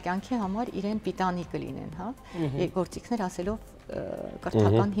նրա կյանքի համար իրեն պիտանի կլինեն, հա, գործիքներ ասելով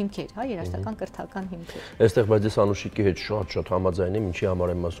կրթական հիմքեր, հա, երաժշտական կրթական հիմքեր։ Այստեղ բայց ես Անուշիկի հետ շատ համաձայն եմ, ինչի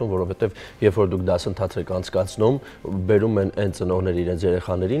համար եմ ասում, որովհետև երբ որ դուք դասընթաց եք անցկացնում, բերում են այն ծնողները իրենց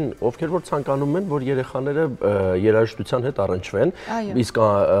երեխաներին, ովքեր որ ցանկանում են, որ երեխաները երաժշտության հետ առնչվեն, իսկ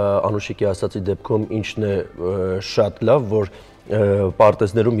Անուշիկի ասացի դեպքում ինչն է շատ լավ, որ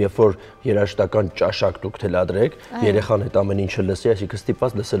պարտեզներում, երբ որ երաժշտական ճաշակ դուք թելադրեք, երեխան հետ ամեն ինչը լսի, այսինքն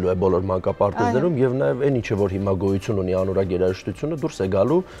ստիպված լսելու է բոլոր մանկապարտեզներում եւ նաեւ այն ինչը որ հիմա գոյություն ունի անորակ երաժշտությունը դուրս է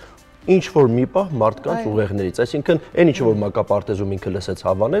գալու ինչ որ մի պահ մարդկանց ուղեղներից, այսինքն այն ինչը որ մանկապարտեզում ինքը լսեց,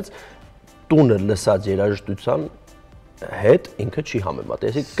 հավանեց, տունը լսած երաժշտության հետ ինքը չի համեմատի,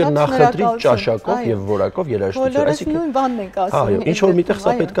 այսինքն նախընտրի ճաշակով եւ որակով երաժշտություն, այսինքն նույն բանն ենք ասում։ Այո, ինչ որ միտեղ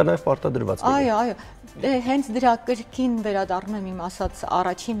սա պետք է նաեւ պարտադրված լինի։ Այո, հենց դրա կրկին վերադառնում եմ իմ ասած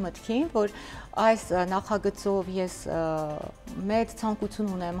առաջին մտքին, որ այս նախագծով ես մեծ ցանկություն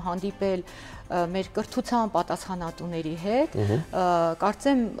ունեմ հանդիպել մեր կրթության պատասխանատուների հետ,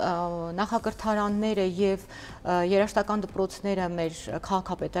 կարծեմ նախակրթարանները եւ երաժշտական դպրոցները մեր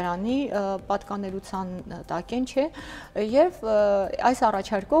քաղաքապետարանի պատկանելության տակ են, չէ, եւ այս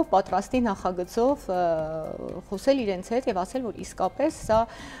առաջարկով պատրաստի նախագծով խոսել իրենց հետ եւ ասել, որ իսկապես սա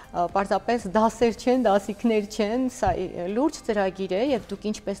պարզապես դասեր չեն, դասիկներ չեն, սա լուրջ ծրագիր է եւ դուք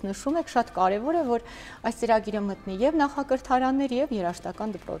ինչպես նշում եք, շատ կարեւոր է, որ այս ծրագիրը մտնի եւ նախակրթարաններ եւ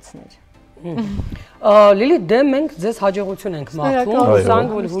երաժշտական դպրոցներ։ Լիլի, դե մենք ձեզ հաջողություն ենք մաղթում,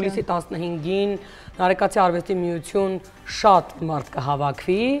 հուսանք, որ հուլիսի 15-ին Նարեկացի արվեստի միություն շատ մարդ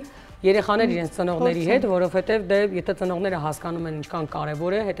կհավաքվի, երեխաներ իրենց ծնողների հետ, որովհետև դե եթե ծնողները հասկանում են ինչքան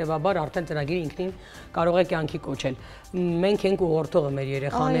կարևոր է, հետևաբար արդեն ծրագիրը ինքնին կարող է կյանքի կոչել։ Մենք ենք ուղղորդողը մեր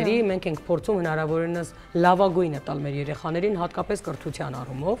երեխաների, մենք ենք փորձում հնարավորինս լավագույնը տալ մեր երեխաներին, հատկապես կրթության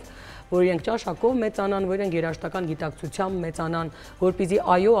առումով, որ իրենք ճաշակով մեծանան, որ իրենք երաժշտական գիտակցությամբ մեծանան, որպեսզի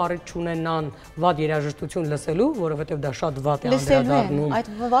այո առիթ չունենան վատ երաժշտություն լսելու, որովհետև դա շատ վատ է անդրադառնում,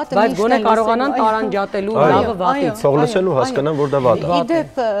 բայց գոնե կարողանան տարանջատելու լավը վատից, թող լսելու հասկանան, որ դա վատ է։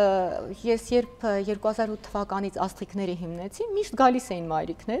 Իդեպ ես երբ 2008 թվականից աստղիկները հիմնեցի, միշտ գալիս էին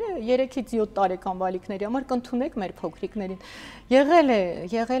մայրիկները, 3-ից 7 տարեկան բալիկների համար կընդունեք մեր փոքրիկներին։ Եղել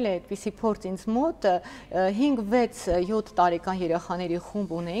է այդպիսի փորձ ինձ մոտ 5-6-7 տարեկան երեխաների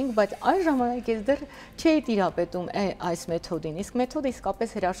խումբ ունեինք, բայց այն ժամանակ ես դեռ չէի տիրապետում այս մեթոդին, իսկ մեթոդը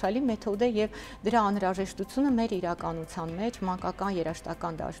իսկապես հրաշալի մեթոդ է եւ դրա անհրաժեշտությունը մեր իրականության մեջ մանկական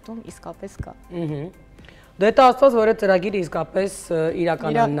երաժշտական դաշտում իսկապես կա։ Դե դա աստված, որ այդ ծրագիրը իսկապես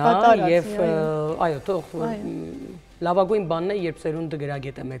իրականանա եւ այո, թող լավագույն բանն է, երբ սերունդը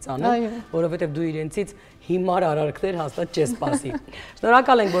գրագետ է մեծանում, որովհետև դու իրենցից հիմար արարքներ հաստատ չես սպասի։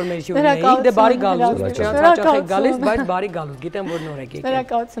 Շնորհակալ ենք, որ մեր հյուրն էիք, դե բարի գալուս, չնայած հաճախ եք գալիս, բայց բարի գալուս, գիտեմ, որ նոր եք եկել։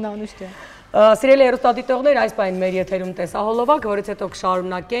 Շնորհակալություն, Անուշ ջան։ Սիրելի հեռուստադիտողներ, այս պահին մեր եթերում տեսահոլովակ, որից հետո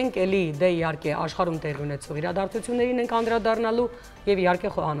կշարունակենք, էլի դե իհարկե աշխարհում տեղի ունեցող իրադարձություններին ենք անդրադառնալու եւ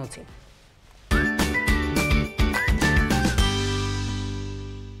իհարկե խոհանոցին։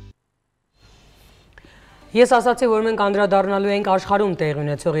 Ես ասացի, որ մենք անդրադառնալու ենք աշխարհում տեղի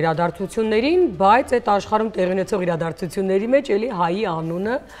ունեցող իրադարձություններին, բայց այդ աշխարհում տեղի ունեցող իրադարձությունների մեջ էլի հայի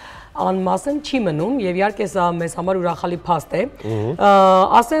անունը անմասն չի մնում եւ իհարկե սա մեզ համար ուրախալի փաստ է։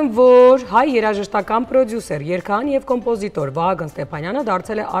 Ասեմ, որ հայ երաժշտական պրոդյուսեր, երգահան եւ կոմպոզիտոր Վահագն Ստեփանյանը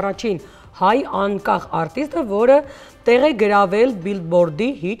դարձել է առաջին հայ անկախ արտիստը, որը տեղ է գրավել Billboard-ի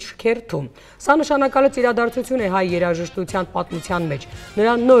հիթ շքերթում։ Սա նշանակալից իրադարձություն է հայ երաժշտության պատմության մեջ։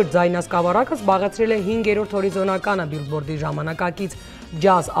 Նրա նոր ձայնասկավառակը զբաղեցրել է 5-րդ հորիզոնականը Billboard-ի ժամանակակից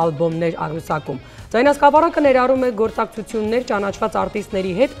ջազ ալբոմներ աղյուսակում։ Ձայնասկավառակը ներառում է գործակցություններ ճանաչված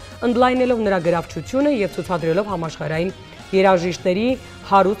արտիստների հետ, ընդլայնելով նրա գրավչությունը եւ ցուցադրելով համաշխարհային երաժիշտների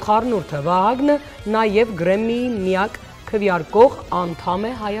հարուստ խառնուրդը։ Վահագնը նաեւ Grammy-ի միակ քվեարկող անդամ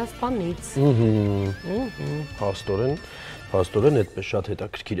է Հայաստանից։ Փաստորեն այդպես շատ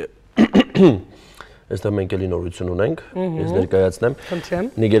հետաքրքիր է։ Այստեղ մենք էլի նորություն ունենք, ես ներկայացնեմ։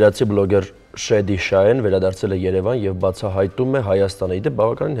 Նիգերիացի բլոգեր Շեդի Շաեն վերադարձել է Երևան եւ բացահայտում է Հայաստանը։ Իդեպ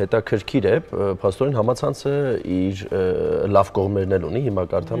բավականին հետաքրքիր է, փաստորեն համացանցը իր լավ կողմերն էլ ունի, հիմա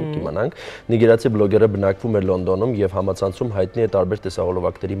կարդամ կիմանանք։ Նիգերիացի բլոգերը բնակվում է Լոնդոնում եւ համացանցում հայտնի է տարբեր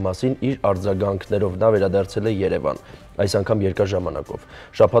տեսահոլովակների մասին իր արձագանքներով։ Նա վերադարձել է Երևան, այս անգամ երկար ժամանակով։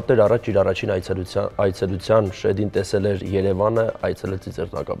 Շաբաթներ առաջ իր առաջին այցելության Շեդին տեսել էր Երևանը, այցելեց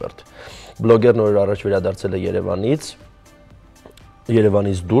Ծիծեռնակաբերդ։ Բլոգերն օր առաջ վերադարձել է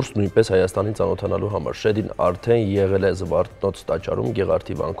Երևանից դուրս նույնպես Հայաստանին ծանոթանալու համար։ Շեդին արդեն եղել է Զվարթնոց տաճարում,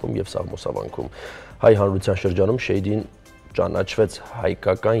 Գեղարդի վանքում եւ Սաղմոսավանքում։ Հայ հանրության շրջանում Շեդին ճանաչվեց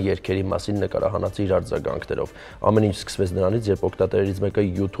հայկական երգերի մասին նկարահանած իր արձագանքներով։ Ամեն ինչ սկսվեց նրանից, երբ օգտատերերից մեկը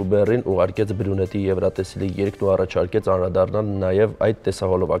յութուբերին ուղարկեց Բրյունետի Եվրատեսիլի երգն ու առաջարկեց անդրադառնալ նաև այդ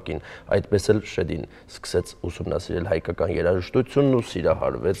տեսահոլովակին։ Այդպես էլ Շեդին սկսեց ուսումնասիրել հայկական երաժշտությունն ու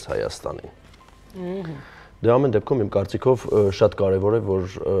սիրահարվեց Հայաստանին։ Դե ամեն դեպքում իմ կարծիքով շատ կարևոր է, որ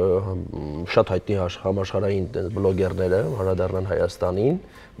շատ հայտնի համաշխարհային բլոգերները անդրադառնան Հայաստանին։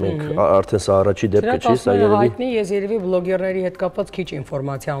 Մենք արդեն սա առաջի դեպքը չի, սա երևի հայտնի, ես երևի բլոգերների հետ կապված քիչ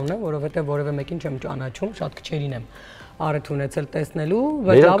ինֆորմացիա ունեմ, որովհետև որևէ մեկին չեմ ճանաչում, շատ քչերին եմ առիթ ունեցել տեսնելու,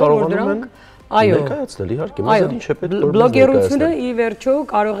 բայց լավ որ դրանք այո, ներկայացնել իհարկե, մեզ էլ ինչ է պետք որ բլոգերությունը ի վերջո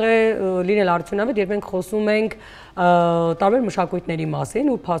կարող է լինել արդյունավետ, երբ մենք խոսում ենք տարբեր մշակույթների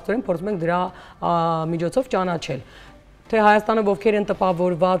մասին ու փաստորեն փորձում ենք դրա միջոցով ճանաչել։ Թե Հայաստանը ովքեր են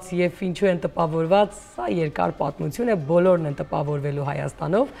տպավորված եւ ինչու են տպավորված, սա երկար պատմություն է, բոլորն են տպավորվելու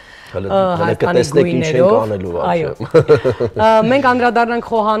Հայաստանով, Հայաստանի գույներով։ Այո։ Մենք անդրադառնանք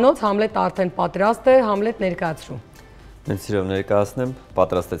խոհանոց, Համլետ արդեն պատրաստ է, Համլետ ներկայացրու։ Մենք սիրով ներկայացնեմ,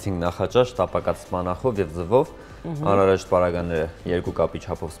 պատրաստեցինք նախաճաշ տապակած սպանախով եւ ձվով, անհրաժեշտ պարագաները 2 կապի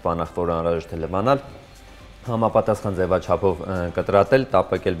չափով սպանախ, որը անհրաժեշտ է լվանալ, համապատասխան ձևաչափով կտրատել,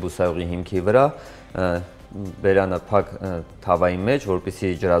 տապակել բուսայուղի հիմքի վրա, բերանը փակ թավայի մեջ,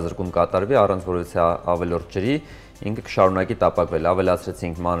 որպեսզի ջրազրկում կատարվի, առանց որևէ ավելորդ ջրի, ինքը կշարունակի տապակվել։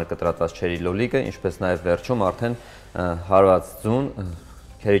 Ավելացրեցինք մանր կտրատված չերի լոլիկը, ինչպես նաև վերջում արդեն հարված ձուն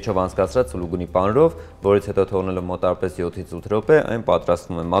քերիչով անցկացրած սուլուգունի պանրով, որից հետո թողնելով մոտավորապես 7-ից 8 րոպե, այն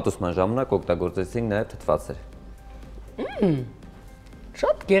պատրաստվում է։ Մատուցման ժամանակ օգտագործեցինք նաև թթվածեր։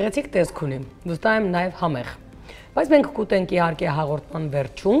 Շատ գեղեցիկ տեսք ունի, վստահ եմ նաև համեղ։ Բայց մենք կուտենք իհարկե հաղորդման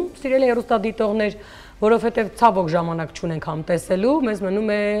վերջում, սիրելի հեռուստադիտողներ, որովհետև ցավոք ժամանակ չունենք համտեսելու, մեզ մնում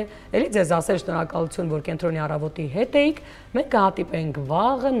է էլի ձեզ ասել շնորհակալություն, որ կենտրոնի առավոտի հետ էիք, մենք կհատիպենք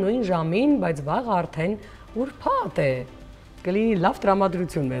վաղը նույն ժամին, բայց վաղը արդեն ուրբաթ է։ Կլինի լավ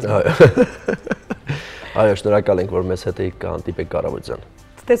տրամադրություն մեզ։ Այո, շնորհակալ ենք, որ մեզ հետ էիք, կհանդիպենք առավոտյան։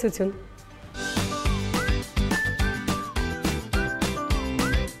 Ցտեսություն։